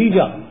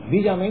Bija.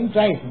 Bija means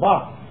twice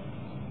birth.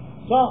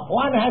 So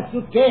one has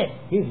to take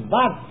his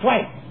birth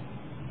twice.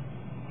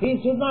 He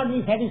should not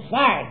be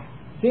satisfied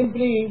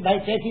simply by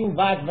taking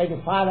birth by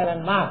the father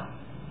and mother.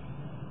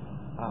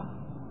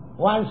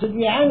 One should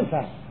be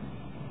anxious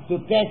to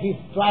take his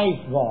twice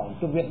born,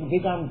 to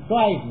become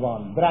twice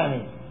born,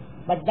 Brahmin.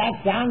 But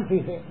that chance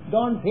is,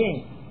 don't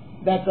think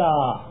that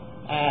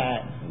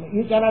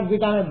you cannot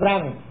become a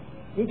Brahmin.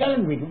 You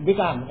cannot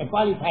become a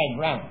qualified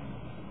Brahmin,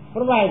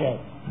 provided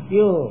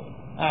you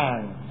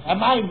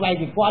abide by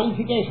the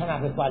qualification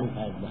of a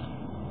qualified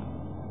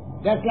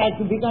Brahmin. Just like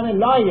to become a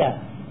lawyer,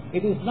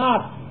 it is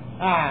not,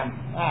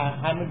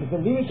 it is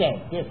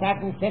limited to a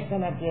certain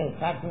section or to a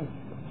certain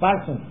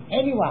person.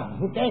 Anyone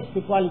who takes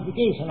the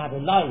qualification of a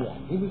lawyer,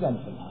 he becomes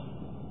a lawyer.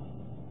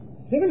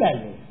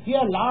 Similarly,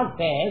 here Lord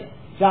says,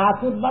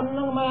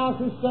 Chaturvarnam Maya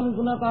system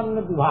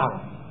gunakarna vibhaga.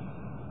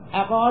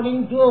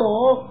 According to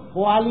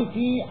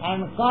quality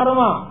and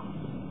karma,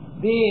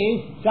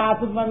 these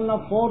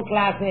Chaturvarna, 4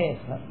 classes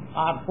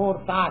or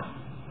 4 castes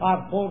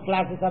or 4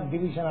 classes of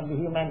division of the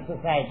human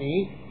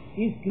society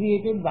is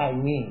created by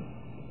me.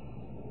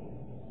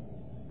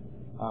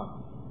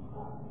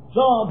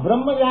 So,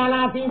 Brahma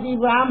janati iti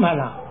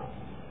Brahmana.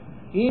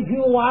 If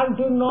you want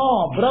to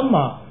know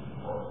Brahma,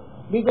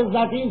 because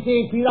that is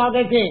a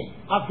prerogative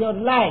of your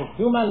life,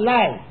 human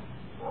life,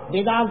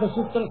 Vedanta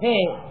Sutra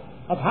says,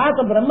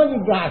 Athata Brahma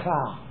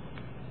Jigyasa.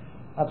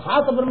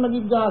 Athata Brahma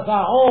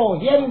Jigyasa. Oh,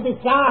 here is the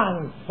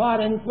chance for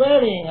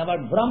inquiring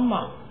about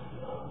Brahma.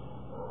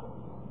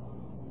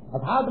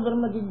 Athata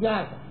Brahma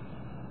Jigyasa.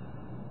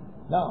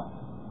 No.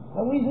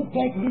 So we should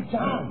take this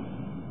chance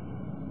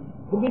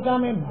to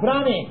become a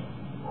Brahmin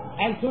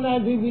as soon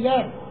as we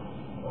begin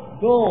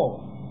to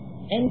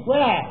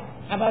inquire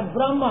about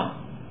Brahma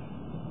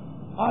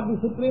or the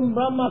Supreme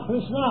Brahma,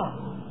 Krishna.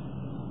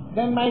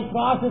 Then my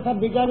process of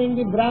becoming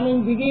the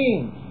Brahmin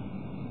begins.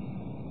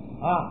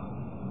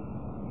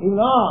 You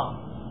know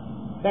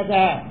that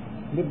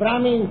the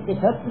Brahmins, the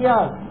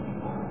Kshatriyas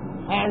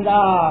and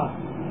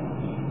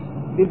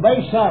the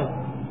Vaishyas,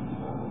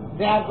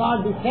 they are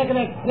called the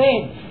sacred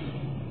threads.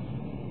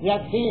 You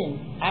have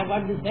seen, I have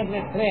got the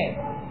sacred thread.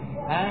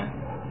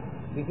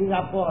 This is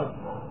of course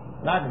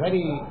not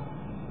very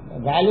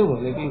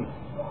valuable. It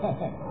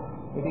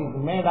is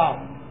made of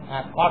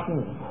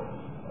cotton.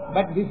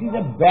 But this is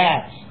a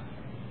badge.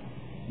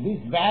 This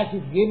badge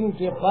is given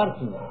to a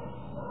person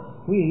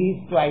who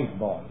is twice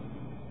born.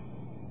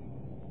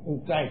 Who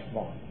is twice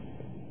born.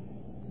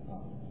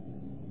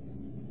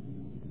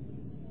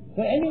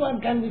 So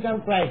anyone can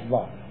become twice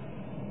born.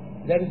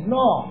 There is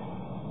no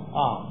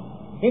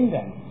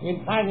hindrance. You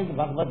will find in the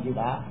Bhagavad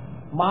Gita,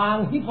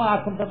 Manghi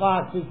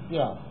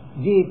Pathapakasya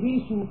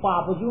Jepi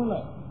Supapajuna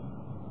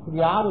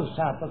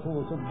Priyarusha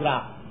Tasu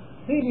Sudra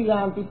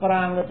Sriviganti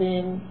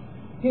Parangatin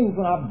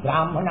Kinkuna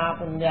Brahmana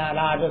Punya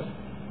Rajas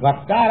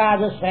Bhakta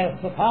Rajas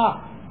Shastha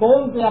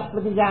Konti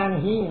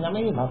Apratijanhi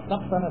Nami Bhakta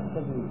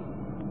Pranastati.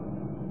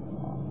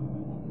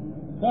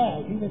 So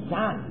it is a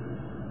chance.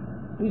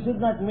 We should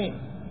not miss.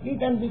 You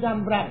can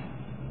become Brahmin.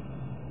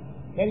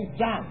 There is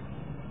chance.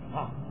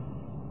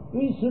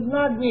 We should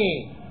not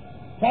be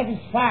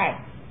satisfied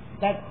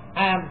that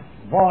I am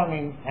born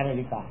in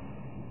America.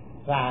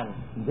 So I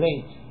am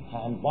great.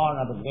 I am born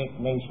of a great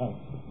nation.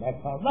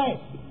 That's all right.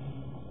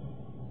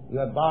 You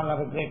are born of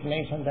a great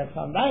nation. That's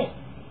all right.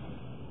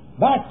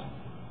 But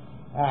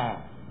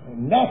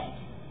next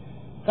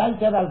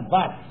cultural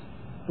birth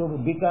to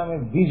become a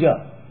bija,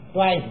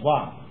 twice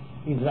born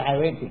is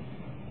awaiting.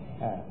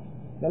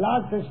 The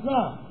Lord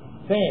Krishna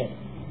says,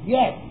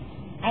 yes,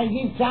 I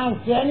give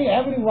chance to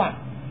everyone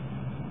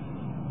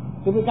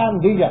to become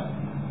bigger.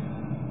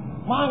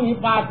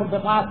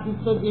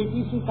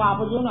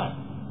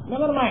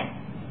 Never mind,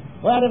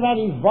 wherever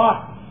he is born.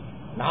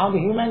 Now the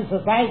human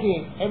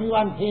society,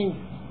 everyone thinks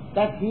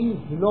that he is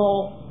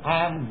low,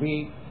 I am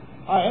big,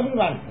 or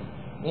everyone thinks.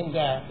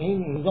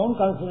 In his own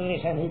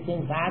consideration, he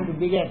thinks I am the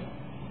biggest,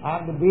 I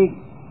am the big,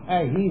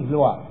 and he is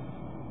lower.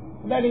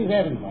 That is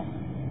everyone.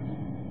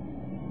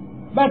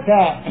 But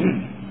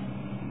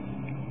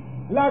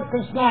Lord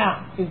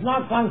Krishna is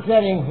not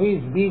considering who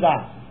is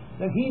bigger.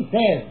 But he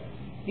says,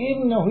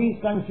 even though he is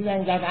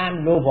considering that I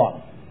am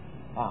low-born.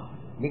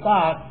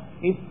 Because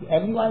if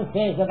everyone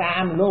says that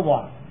I am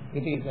low-born,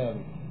 it is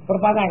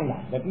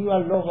propaganda, that you are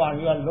low-born,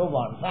 you are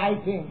low-born. So I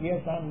think,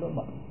 yes, I am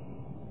low-born.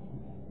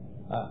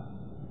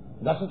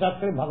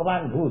 Dasachakri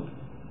Bhagavan Bhoot.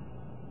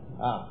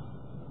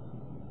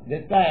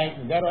 This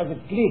time there was a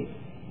clique,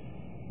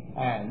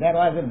 there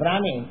was a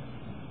Brahmin,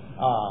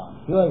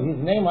 his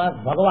name was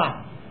Bhagavan.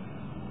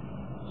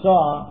 So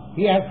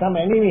he had some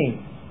enemies.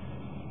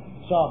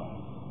 So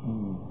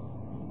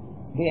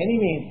the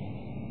enemies,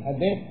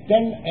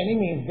 10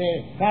 enemies,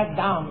 they sat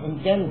down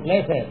in 10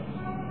 places,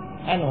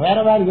 and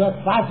wherever he was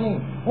passing,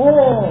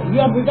 oh, you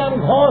have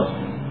become ghost,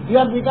 you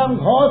have become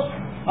ghost.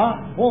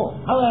 Oh,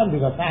 how I am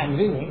because I am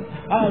living,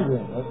 I am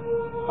doing this.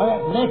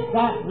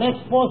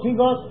 Next post he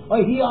goes,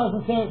 he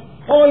also says,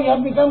 oh, you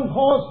have become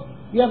ghost,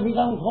 you have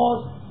become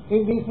ghost.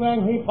 If this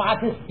man, he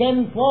passes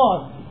 10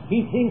 posts,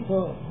 he thinks,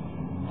 oh,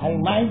 I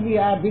might be,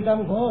 I have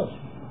become ghost.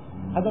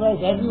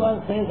 Otherwise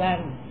everyone says I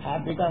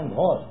have become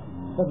ghost.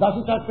 So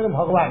Dasachakra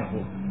Bhagavan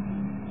says.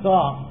 So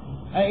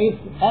if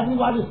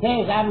everybody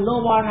says I am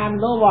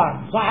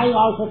low-born, so I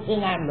also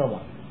think I am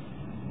low-born.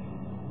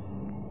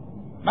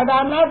 But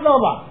I am not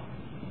low-born.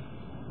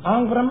 I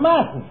am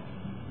Brahmasmi.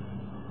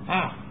 I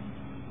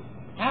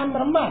am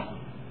Brahmasmi.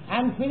 I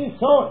am spirit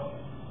soul.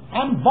 I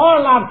am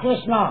born of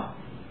Krishna.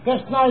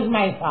 Krishna is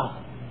my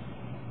father.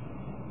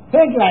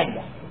 Think like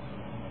that.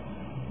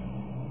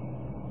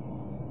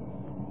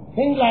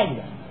 Think like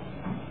that.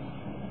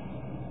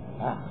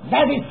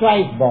 That is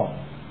twice born.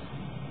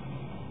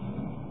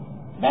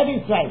 That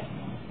is twice.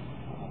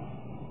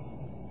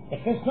 The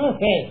Krishna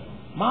says,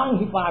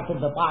 Manghi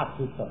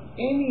Patadapathita,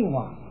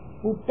 anyone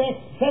who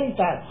takes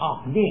shelter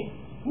of me,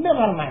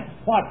 never mind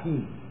what he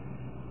is.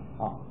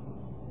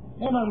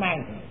 Never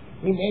mind.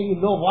 He may be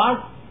low-born,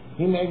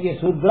 he may be a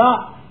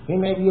Sudra, he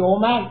may be a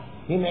woman,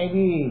 he may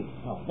be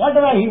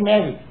whatever he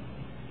may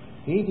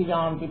be. Iti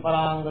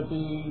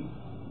parangati,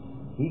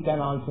 he can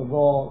also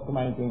go to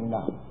my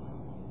kingdom.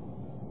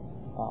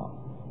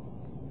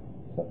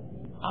 So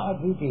our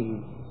duty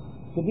is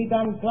to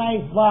become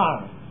twice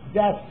born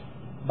just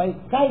by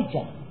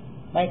culture,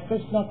 by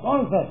Krishna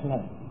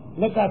consciousness.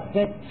 Let us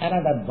take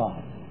another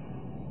birth.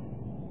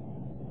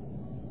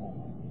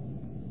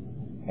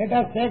 Let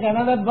us take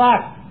another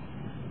birth.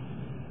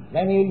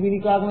 Then you will be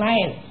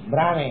recognized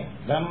Brahmin,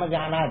 Brahma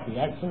Janati.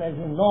 As soon as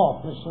you know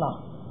Krishna,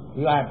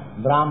 you are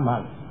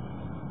Brahman.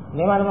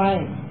 Never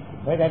mind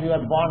whether you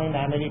are born in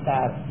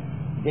America,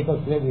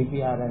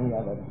 Czechoslovakia or any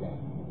other place.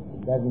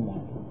 It doesn't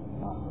matter.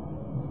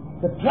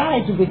 So try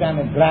to become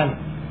a Brahmin.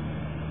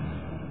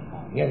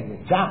 Here is a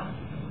chance.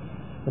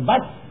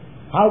 But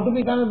how to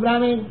become a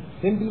Brahmin?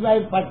 Simply by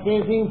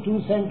purchasing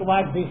 2 cent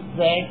worth this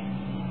thread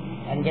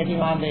and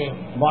getting on the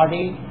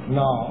body?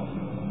 No.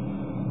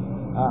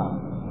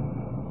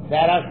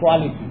 There are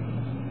qualities.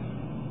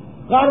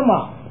 Karma.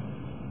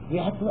 You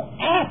have to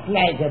act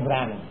like a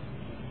Brahmin.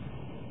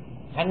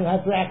 And you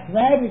have to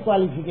acquire the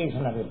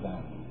qualification of a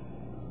Brahmin.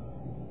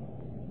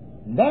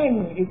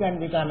 Then you can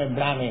become a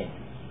Brahmin.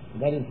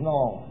 There is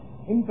no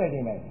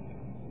impediment.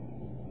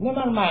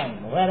 Never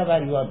mind wherever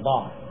you are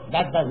born.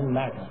 That doesn't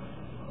matter.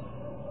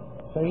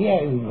 So here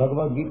is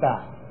Bhagavad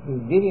Gita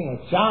is giving a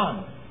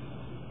chance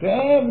to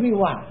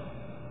everyone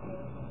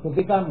to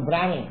become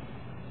Brahmin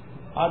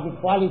or the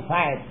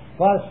qualified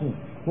person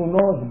who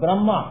knows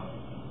Brahma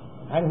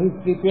and who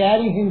is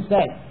preparing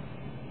himself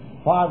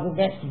for the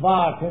next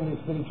birth in the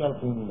spiritual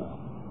kingdom.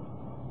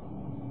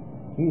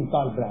 He is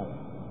called Brahmin.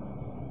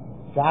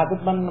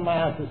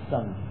 Jagutmanamaya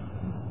system.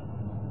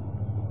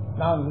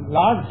 Now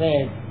Lord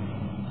says,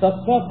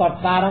 Tattva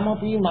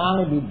pattaramapi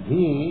mang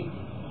vidhi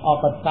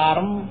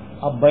apattaram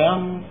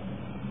abhayam.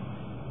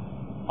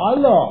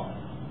 Although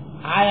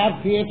I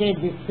have created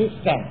this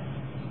system,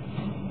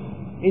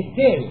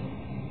 still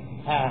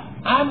I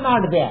am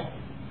not there.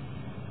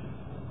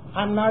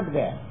 I am not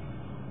there.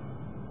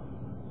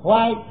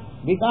 Why?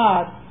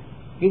 Because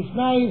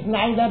Krishna is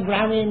neither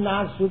Brahmin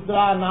nor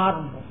Shudra nor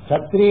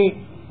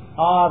Kshatri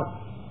or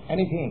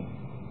anything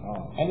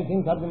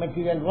of the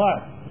material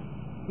world.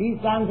 He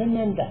is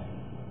transcendental.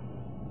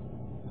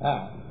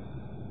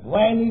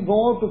 When we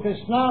go to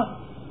Krishna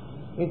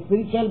with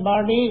spiritual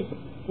body,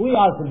 we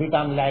also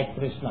become like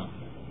Krishna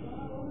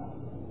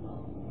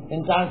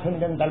in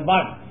transcendental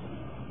body.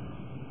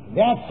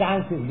 That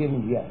chance is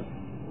given here.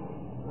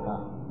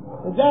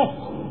 So just,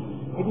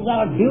 it is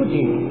our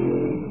duty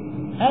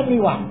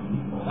everyone.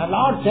 The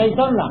Lord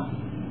Chaitanya,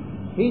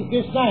 he is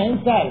Krishna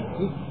himself.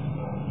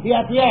 He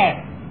appeared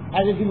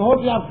as a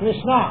devotee of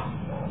Krishna,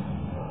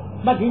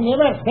 but he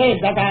never said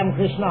that I am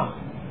Krishna.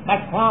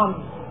 But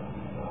from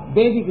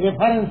Vedic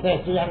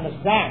references we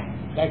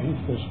understand that he is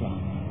Krishna.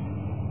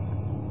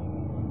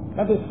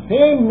 But the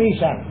same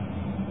mission,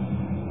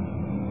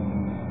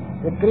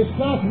 the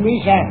Krishna's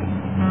mission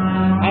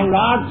and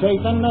Lord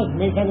Chaitanya's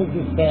mission is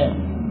the same.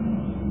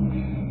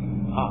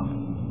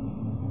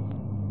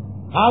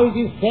 How it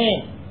is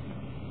same?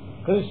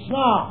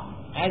 Krishna,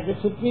 as the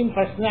Supreme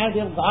Personality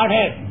of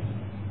Godhead,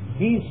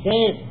 he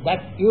says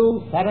that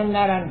you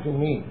surrender unto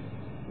me.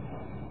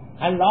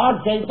 And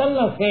Lord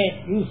Chaitanya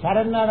said, you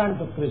surrender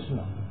unto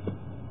Krishna.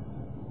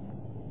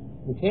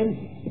 The same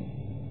thing.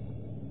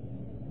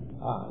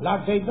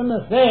 Lord Chaitanya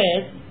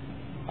said,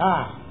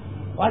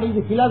 what is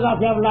the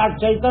philosophy of Lord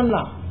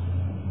Chaitanya?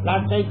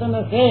 Lord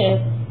Chaitanya says,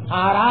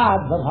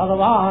 Aradha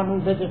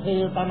Bhagavan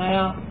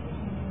Vijayatana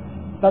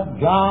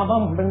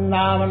Tadhyamam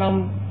Vrindavanam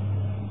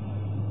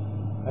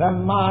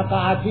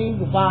Brahmana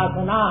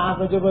Upasana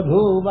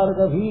Vajavadhu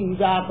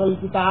Vargabhija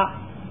Kalkutta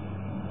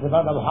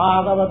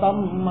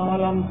BhagavadgītāAsItIs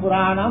Mamalam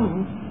Puranam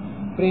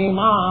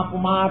Prema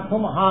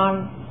Pumarthamahan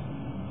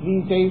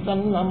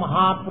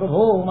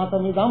ශ්rīCaitanyacaritāmṛta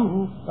Matamidam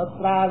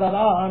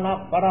Tatradara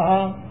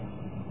Paraha.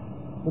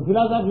 The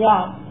philosophy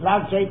of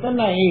Lord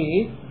Chaitanya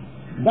is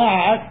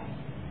that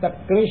the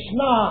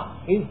Krishna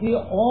is the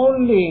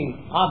only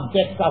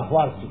object of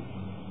worship.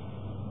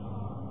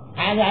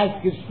 And as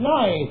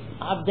Krishna is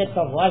object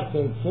of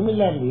worship,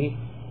 similarly,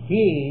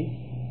 his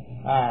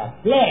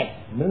place,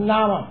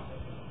 Vrindavan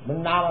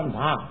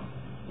Dham.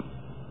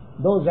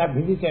 Those who have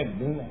visited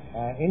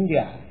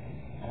India,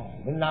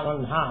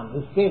 Vrindavan Dham,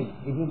 is still,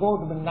 if you go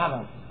to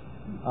Vrindavan,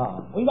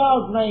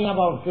 without knowing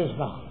about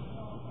Krishna,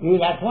 you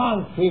will at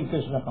once feel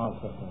Krishna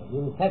consciousness.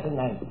 You will set a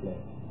nice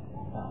place.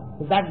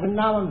 So that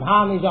Vrindavan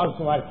Dham is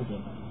also worshipped.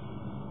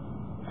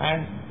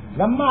 And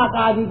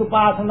Brahmana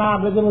Upasana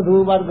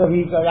Brajavadhu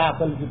Vargabhija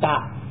Kalkutta.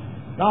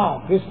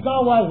 Now,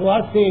 Krishna was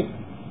worshipped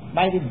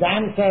by the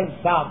damsels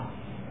of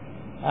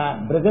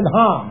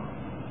Brajadham.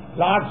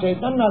 Lord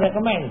Chaitanya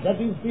recommends that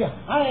is the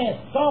highest,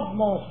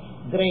 topmost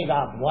grade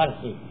of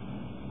worship.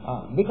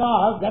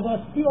 Because that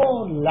was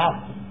pure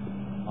love.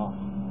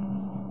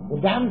 The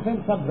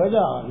damsels of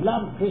Braja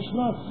loved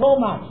Krishna so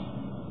much,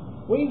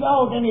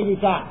 without any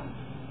return.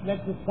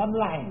 That's the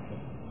sublime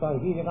thing. So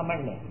he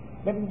recommended.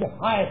 That is the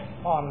highest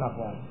form of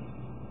worship.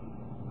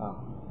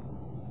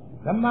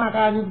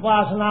 Brahmana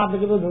Upasana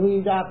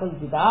Vijavadhuja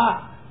Kalkutta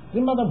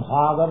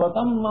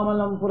ශ්rīmadbhāgavatam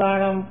Mamalam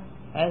Puranam,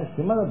 and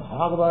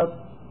ශ්rīmadbhāgavatam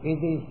is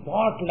the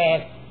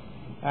spotless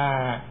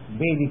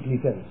Vedic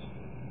literature.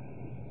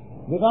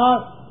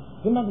 Because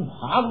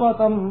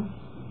ශ්rīmadbhāgavatam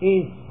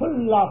is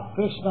full of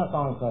Krishna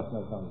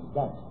consciousness only.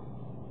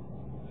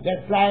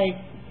 Just like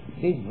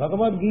this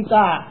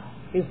Bhagavad-gītā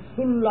is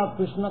full of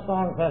Krishna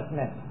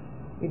consciousness.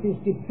 It is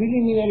the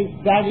preliminary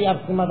study of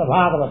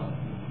ශ්rīmadbhāgavatam.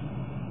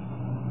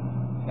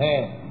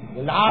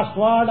 The last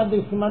word of the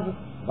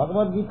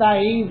ශ්rīmadbhāgavatam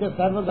is the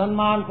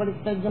Sarvadharman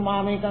Parityajya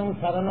Mamekam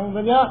Saranam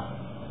Vraja.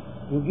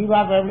 You give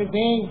up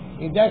everything,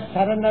 you just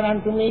surrender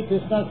unto me.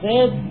 Krishna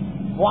says,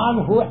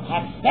 one who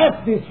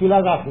accepts this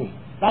philosophy,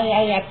 that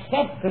I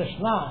accept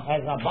Krishna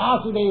as a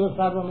Vasudeva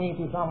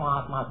Sarvamiti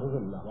Samahatma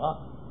Sudhillava,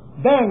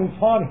 then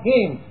for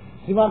him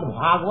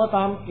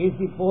ශ්rīmadbhāgavatam is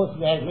the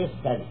postgraduate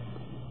study.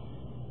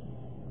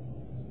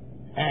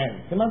 And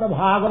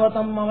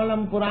ශ්rīmadbhāgavatam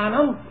Mamalam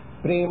Puranam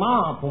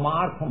Prema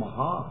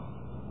Pumarthamaha.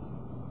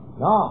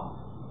 Now,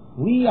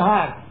 we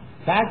are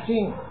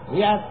searching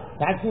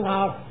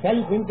our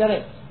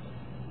self-interest.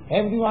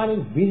 Everyone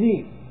is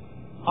busy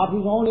of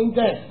his own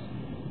interest,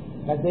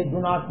 but they do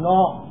not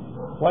know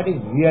what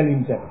is real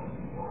interest.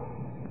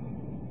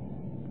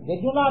 They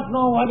do not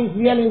know what is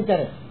real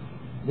interest.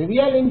 The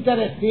real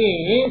interest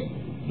is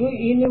to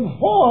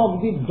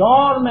invoke the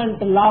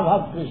dormant love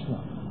of Krishna.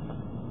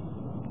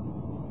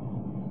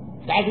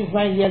 That is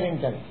my real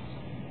interest.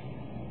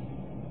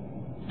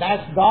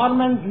 That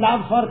dormant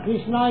love for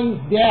Krishna is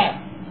there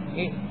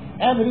in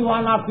every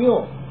one of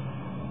you.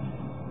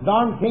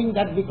 Don't think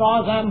that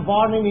because I am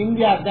born in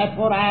India,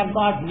 therefore I have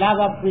got love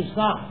of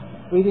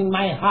Krishna within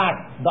my heart,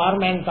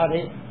 dormant or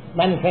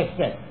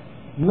manifested.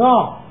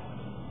 No.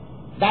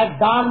 That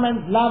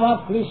dormant love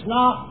of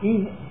Krishna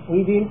is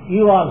within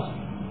you also.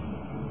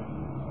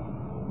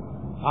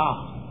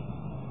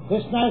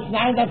 Krishna is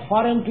neither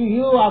foreign to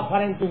you or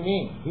foreign to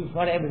me. He is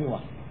for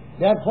everyone.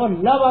 Therefore,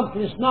 love of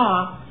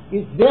Krishna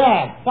is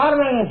there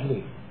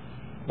permanently,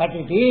 but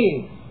it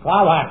is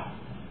covered.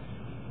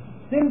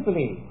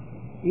 Simply,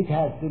 it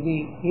has to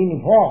be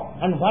invoked.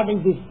 And what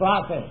is this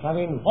process of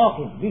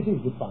invoking? This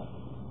is the process.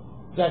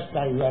 Just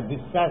like you are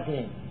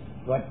discussing,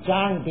 you are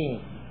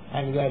chanting,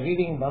 and you are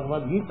reading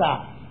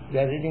Bhagavad-gītā, you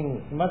are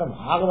reading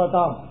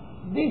ශ්rīmadbhāgavatam,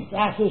 this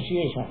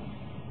association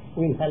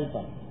will help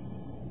us.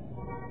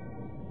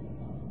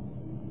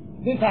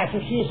 This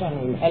association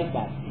will help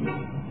us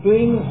to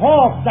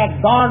invoke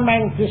that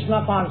dormant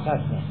Krishna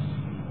consciousness.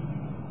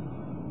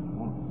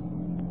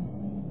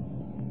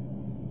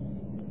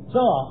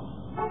 So,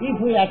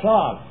 if we at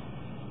all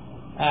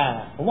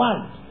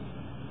want,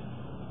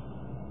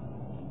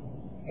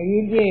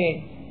 you will be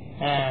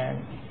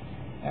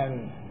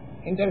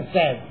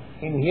interested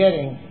in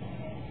hearing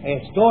a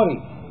story.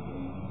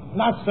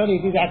 Not story,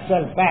 it is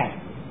actual fact.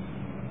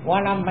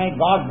 One of my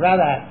god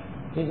brother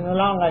is no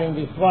longer in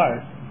this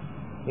world.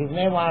 His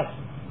name was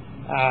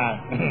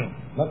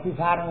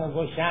Bhaktivedanta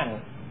Goswami.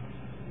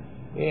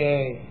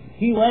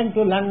 He went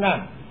to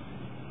London.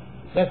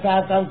 Just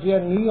as out here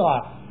New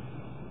York,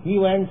 he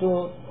went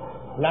to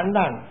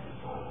London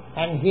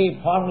and he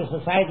formed a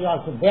society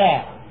also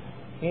there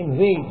in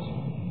which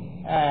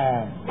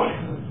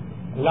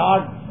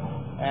Lord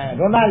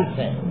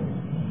Ronaldson,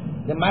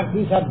 the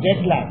Marquis of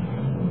Jetland,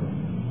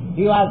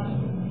 he was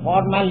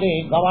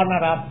formerly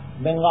governor of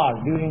Bengal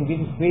during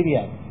this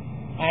period.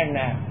 And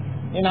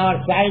in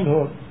our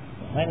childhood,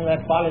 when we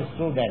were college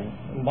students,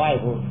 in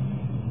boyhood,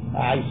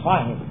 I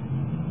saw him.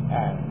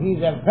 He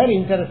is very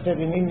interested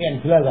in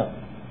Indian philosophy.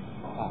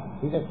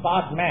 He is a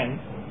smart man,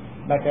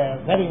 but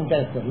very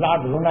interested,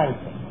 Lord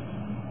Ronaldson.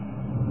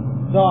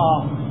 So,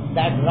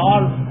 that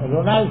Lord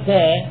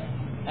Ronaldson,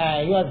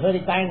 he was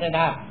very kind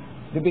enough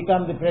to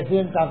become the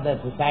president of the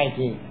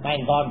society, my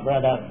god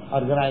brother,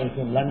 organized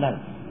in London.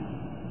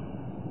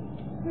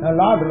 Now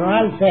Lord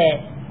Ronaldson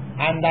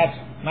and that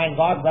my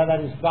god brother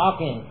is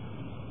talking.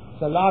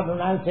 So Lord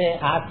Ronaldson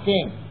asked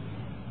him,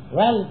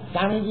 well,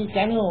 Swamiji,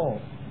 can you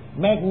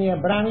make me a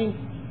Brahmin?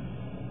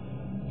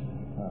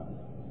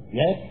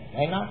 Yes,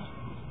 why not?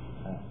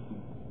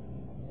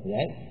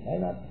 Yes, why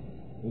not?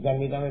 You can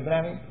become a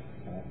Brahmin.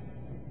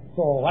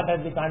 So what are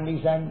the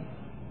conditions?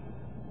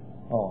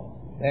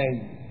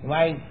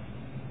 My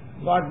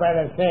god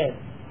brother said,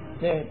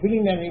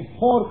 preliminary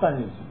 4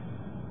 conditions.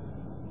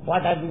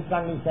 What are these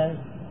conditions?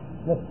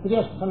 The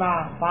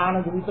Krishna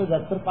Consciousness.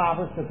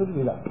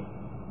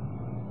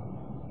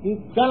 You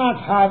cannot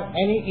have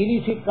any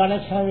illicit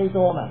connection with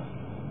woman.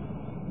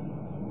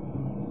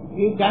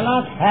 You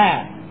cannot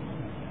have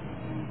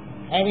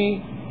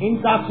any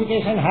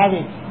intoxication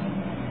habits.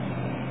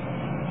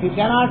 You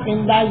cannot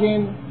indulge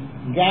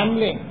in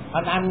gambling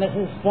and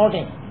unnecessary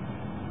sporting.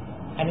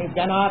 And you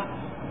cannot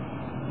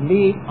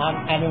live on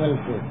animal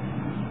food.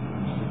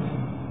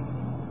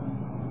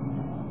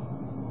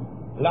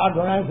 Lord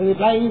Ronald's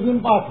reply is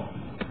impossible.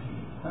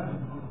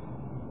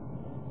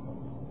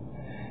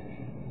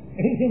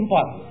 It is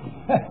impossible.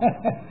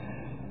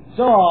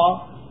 So,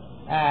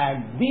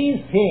 these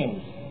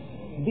things,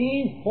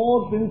 these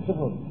 4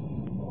 principles,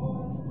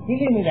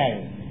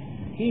 preliminary,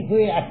 if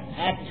we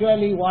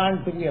actually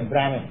want to be a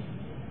Brahmin,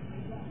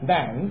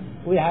 then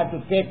we have to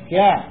take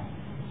care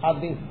of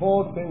these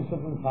 4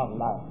 principles of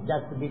life,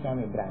 just to become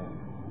a Brahmin.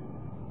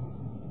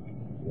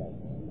 Yes.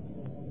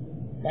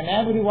 Then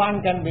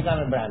everyone can become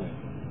a Brahmin.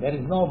 There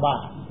is no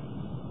bar.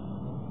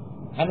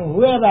 And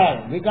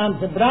whoever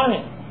becomes a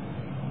Brahmin,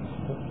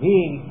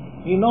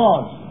 he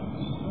knows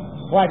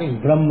what is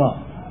Brahma.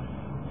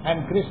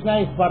 And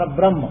Krishna is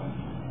Parabrahma.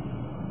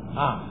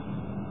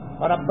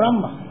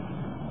 Parabrahma.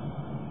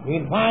 We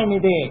will find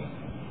in the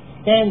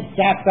 10th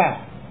chapter,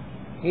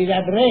 he is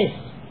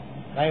addressed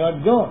by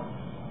Arjuna.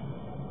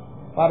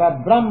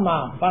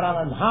 Parabrahma,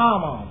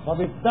 Paramadhama,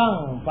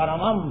 Pavitram,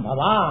 Paramam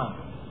Bhavan.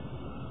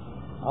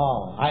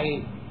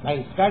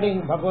 By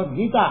studying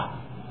Bhagavad-gītā,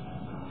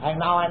 I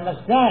now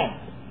understand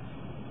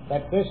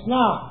that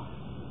Krishna,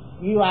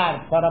 you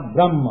are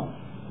Parabrahma,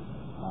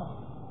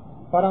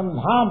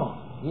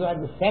 Paramdhama, you are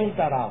the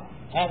center of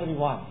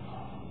everyone.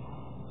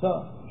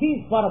 So, he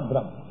is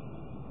Parabrahma.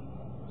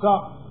 So,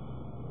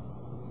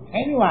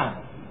 anyone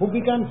who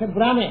becomes a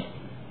Brahmin,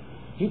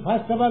 he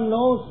first of all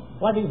knows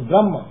what is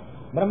Brahma,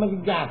 Brahma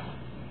Jigyasa,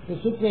 the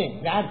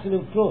supreme, the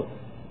absolute truth.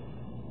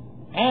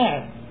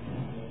 And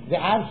the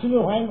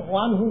absolute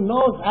one who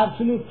knows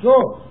absolute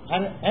truth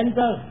and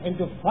enters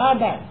into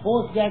further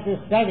postgraduate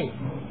study,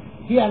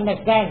 he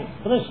understands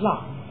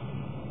Krishna.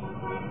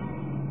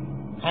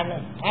 And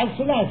as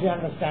soon as he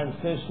understands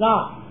Krishna,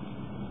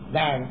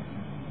 then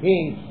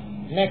his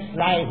next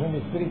life in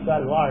the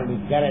spiritual world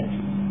is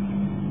guaranteed.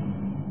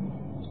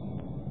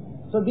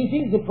 So this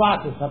is the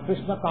process of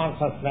Krishna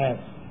consciousness.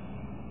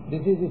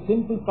 This is the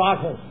simple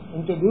process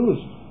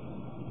introduced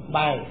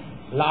by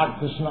Lord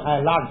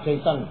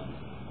Chaitanya.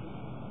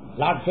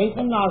 Lord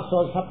Chaitanya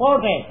also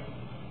supported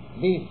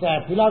this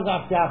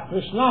philosophy of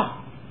Krishna,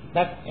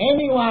 that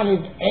anyone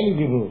is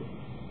eligible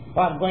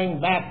for going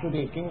back to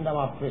the kingdom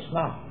of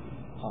Krishna.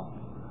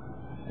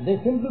 This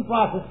simple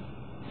process,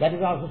 that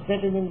is also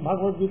stated in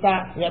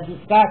Bhagavad-gītā, we have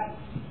discussed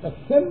that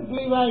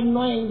simply by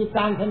knowing the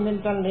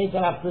transcendental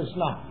nature of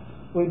Krishna,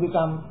 we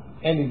become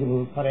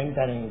eligible for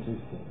entering into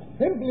his kingdom.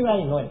 Simply by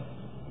knowing.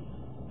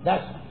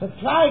 So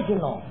try to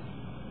know,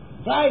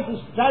 try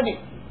to study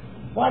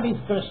what is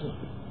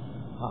Krishna.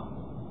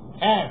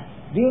 And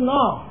do you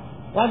know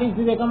what is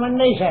the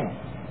recommendation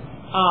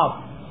of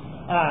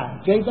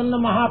Chaitanya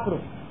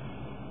Mahaprabhu?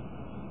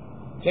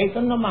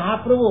 Chaitanya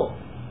Mahaprabhu,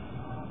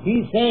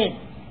 he said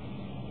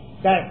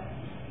that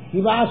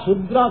Kiva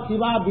Sudra,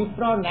 Kiva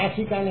Vipra,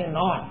 Nasikane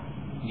not,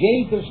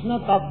 Jai Krishna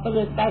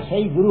Tattavetta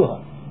Sai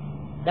Guruha.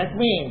 That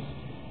means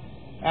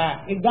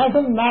it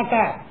doesn't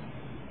matter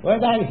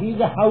whether he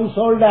is a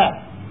householder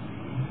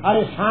or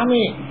a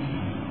Swami,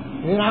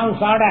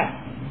 renounced order,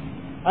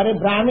 or a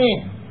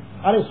Brahmin,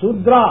 or a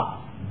Sudra,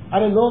 or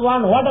a low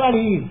one, whatever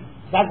he is,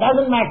 that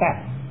doesn't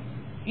matter.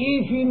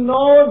 If he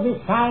knows the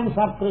science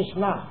of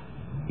Krishna,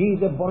 he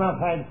is a bona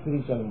fide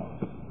spiritual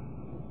master.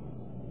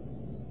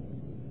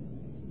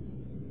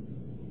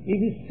 If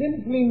he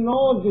simply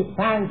knows the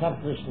science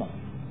of Krishna,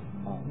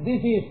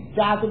 this is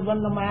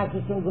Chaturvarna Maya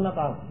system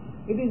Gunakam.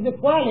 It is the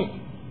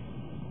quality.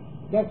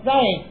 That's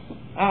right.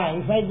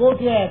 If I go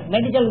to a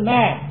medical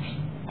man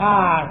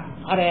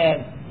or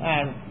a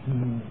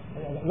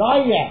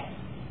lawyer,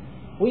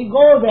 we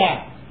go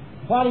there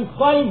for his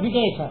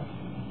qualification.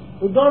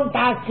 We don't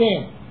ask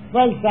him,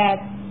 well sir,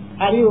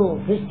 are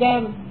you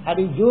Christian, are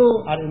you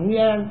Jew, are you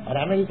Indian, or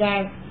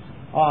American,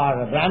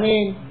 or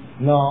Brahmin?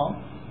 No.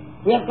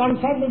 We are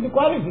concerned with the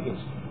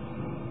qualification.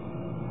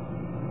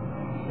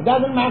 It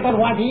doesn't matter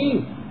what he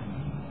is.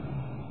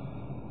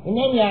 He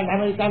may be an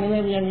American, he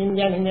may be an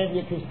Indian, he may be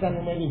a Christian,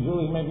 he may be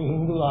Jew, he may be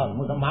Hindu or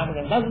Muslim,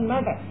 it doesn't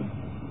matter.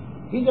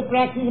 He's a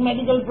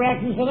medical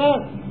practitioner,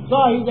 so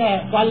he's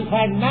a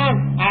qualified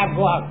man. I have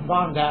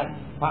gone there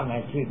for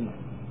my treatment.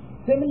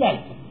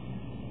 Similarly,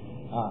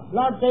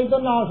 Lord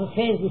Chaitanya also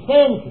says the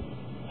same thing,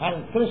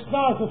 and Krishna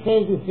also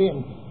says the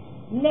same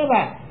thing.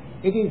 Never.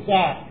 It is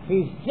he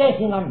is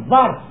chasing on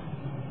birth.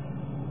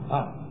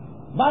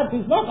 Birth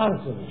is no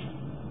consideration.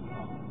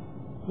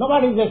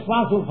 Nobody is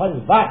responsible for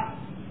his birth.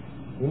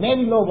 He may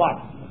be low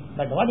born,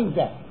 but what is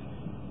that?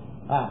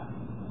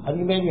 Or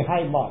he may be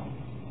high born.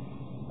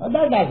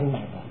 That doesn't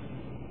matter.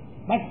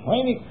 But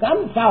when he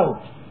comes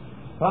out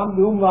from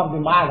the womb of the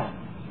mother,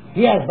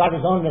 he has got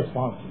his own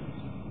responsibility.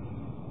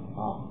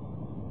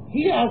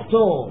 He has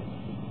to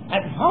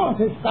advance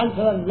his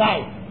cultural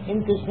life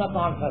in Krishna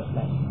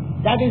consciousness.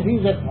 That is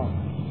his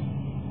responsibility.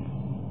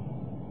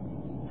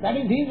 That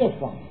is his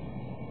responsibility.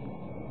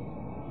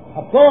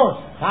 Of course,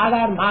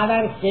 father,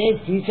 mother,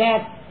 state,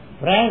 teacher,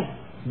 friend,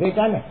 they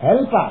can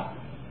help us.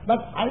 But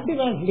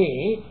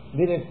ultimately,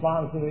 the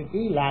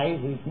responsibility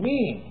lies with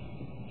me.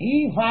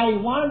 If I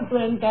want to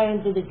enter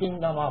into the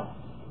kingdom of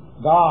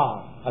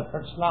God or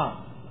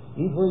Krishna,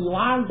 if we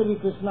want to be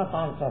Krishna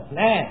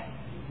consciousness,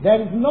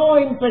 there is no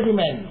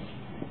impediment.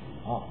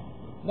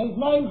 There is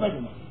no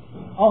impediment.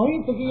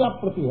 Ahitaki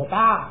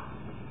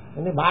pratihata.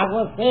 And the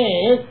Bhagavad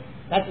says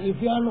that if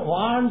you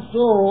want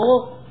to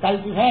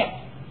cultivate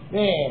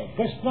the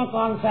Krishna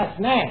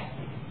consciousness,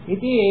 it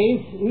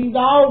is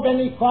without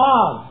any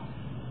cause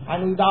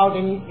and without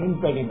any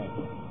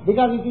impediment.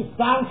 Because it is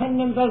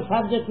transcendental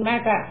subject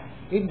matter.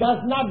 It does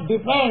not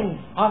depend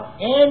on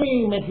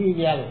any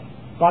material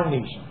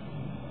condition.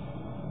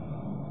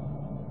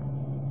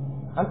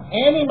 On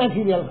any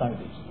material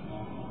condition.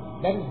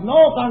 There is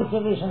no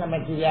consideration of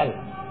material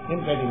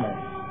impediment.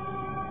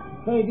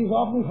 So it is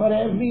open for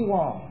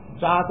everyone.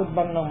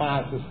 Chaturvarna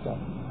Maya system.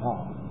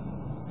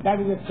 That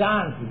is a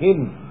chance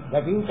given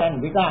that you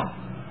can become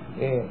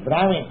a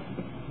Brahmin,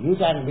 you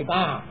can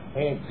become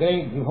a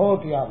great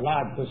devotee of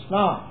Lord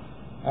Krishna,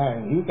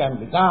 and you can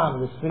become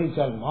the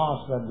spiritual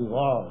master of the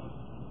world.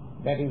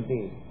 That is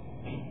the...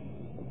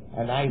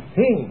 And I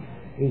think,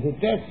 if you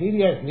take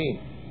seriously,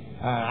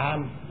 I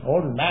am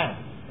old man,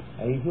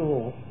 if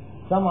you,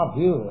 some of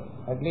you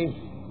at least,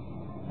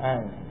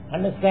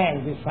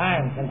 understand the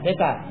science and take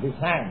up the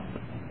science,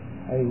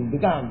 you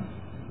become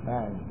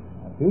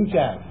a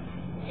future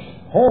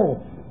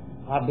home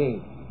of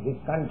this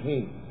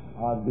country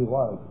or the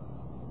world.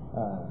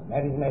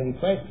 That is my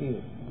request to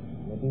you,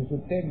 that you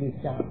should take this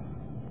chance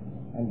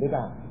and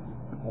become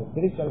a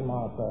spiritual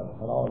master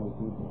for all the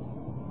people.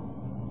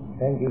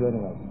 Thank you very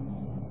much.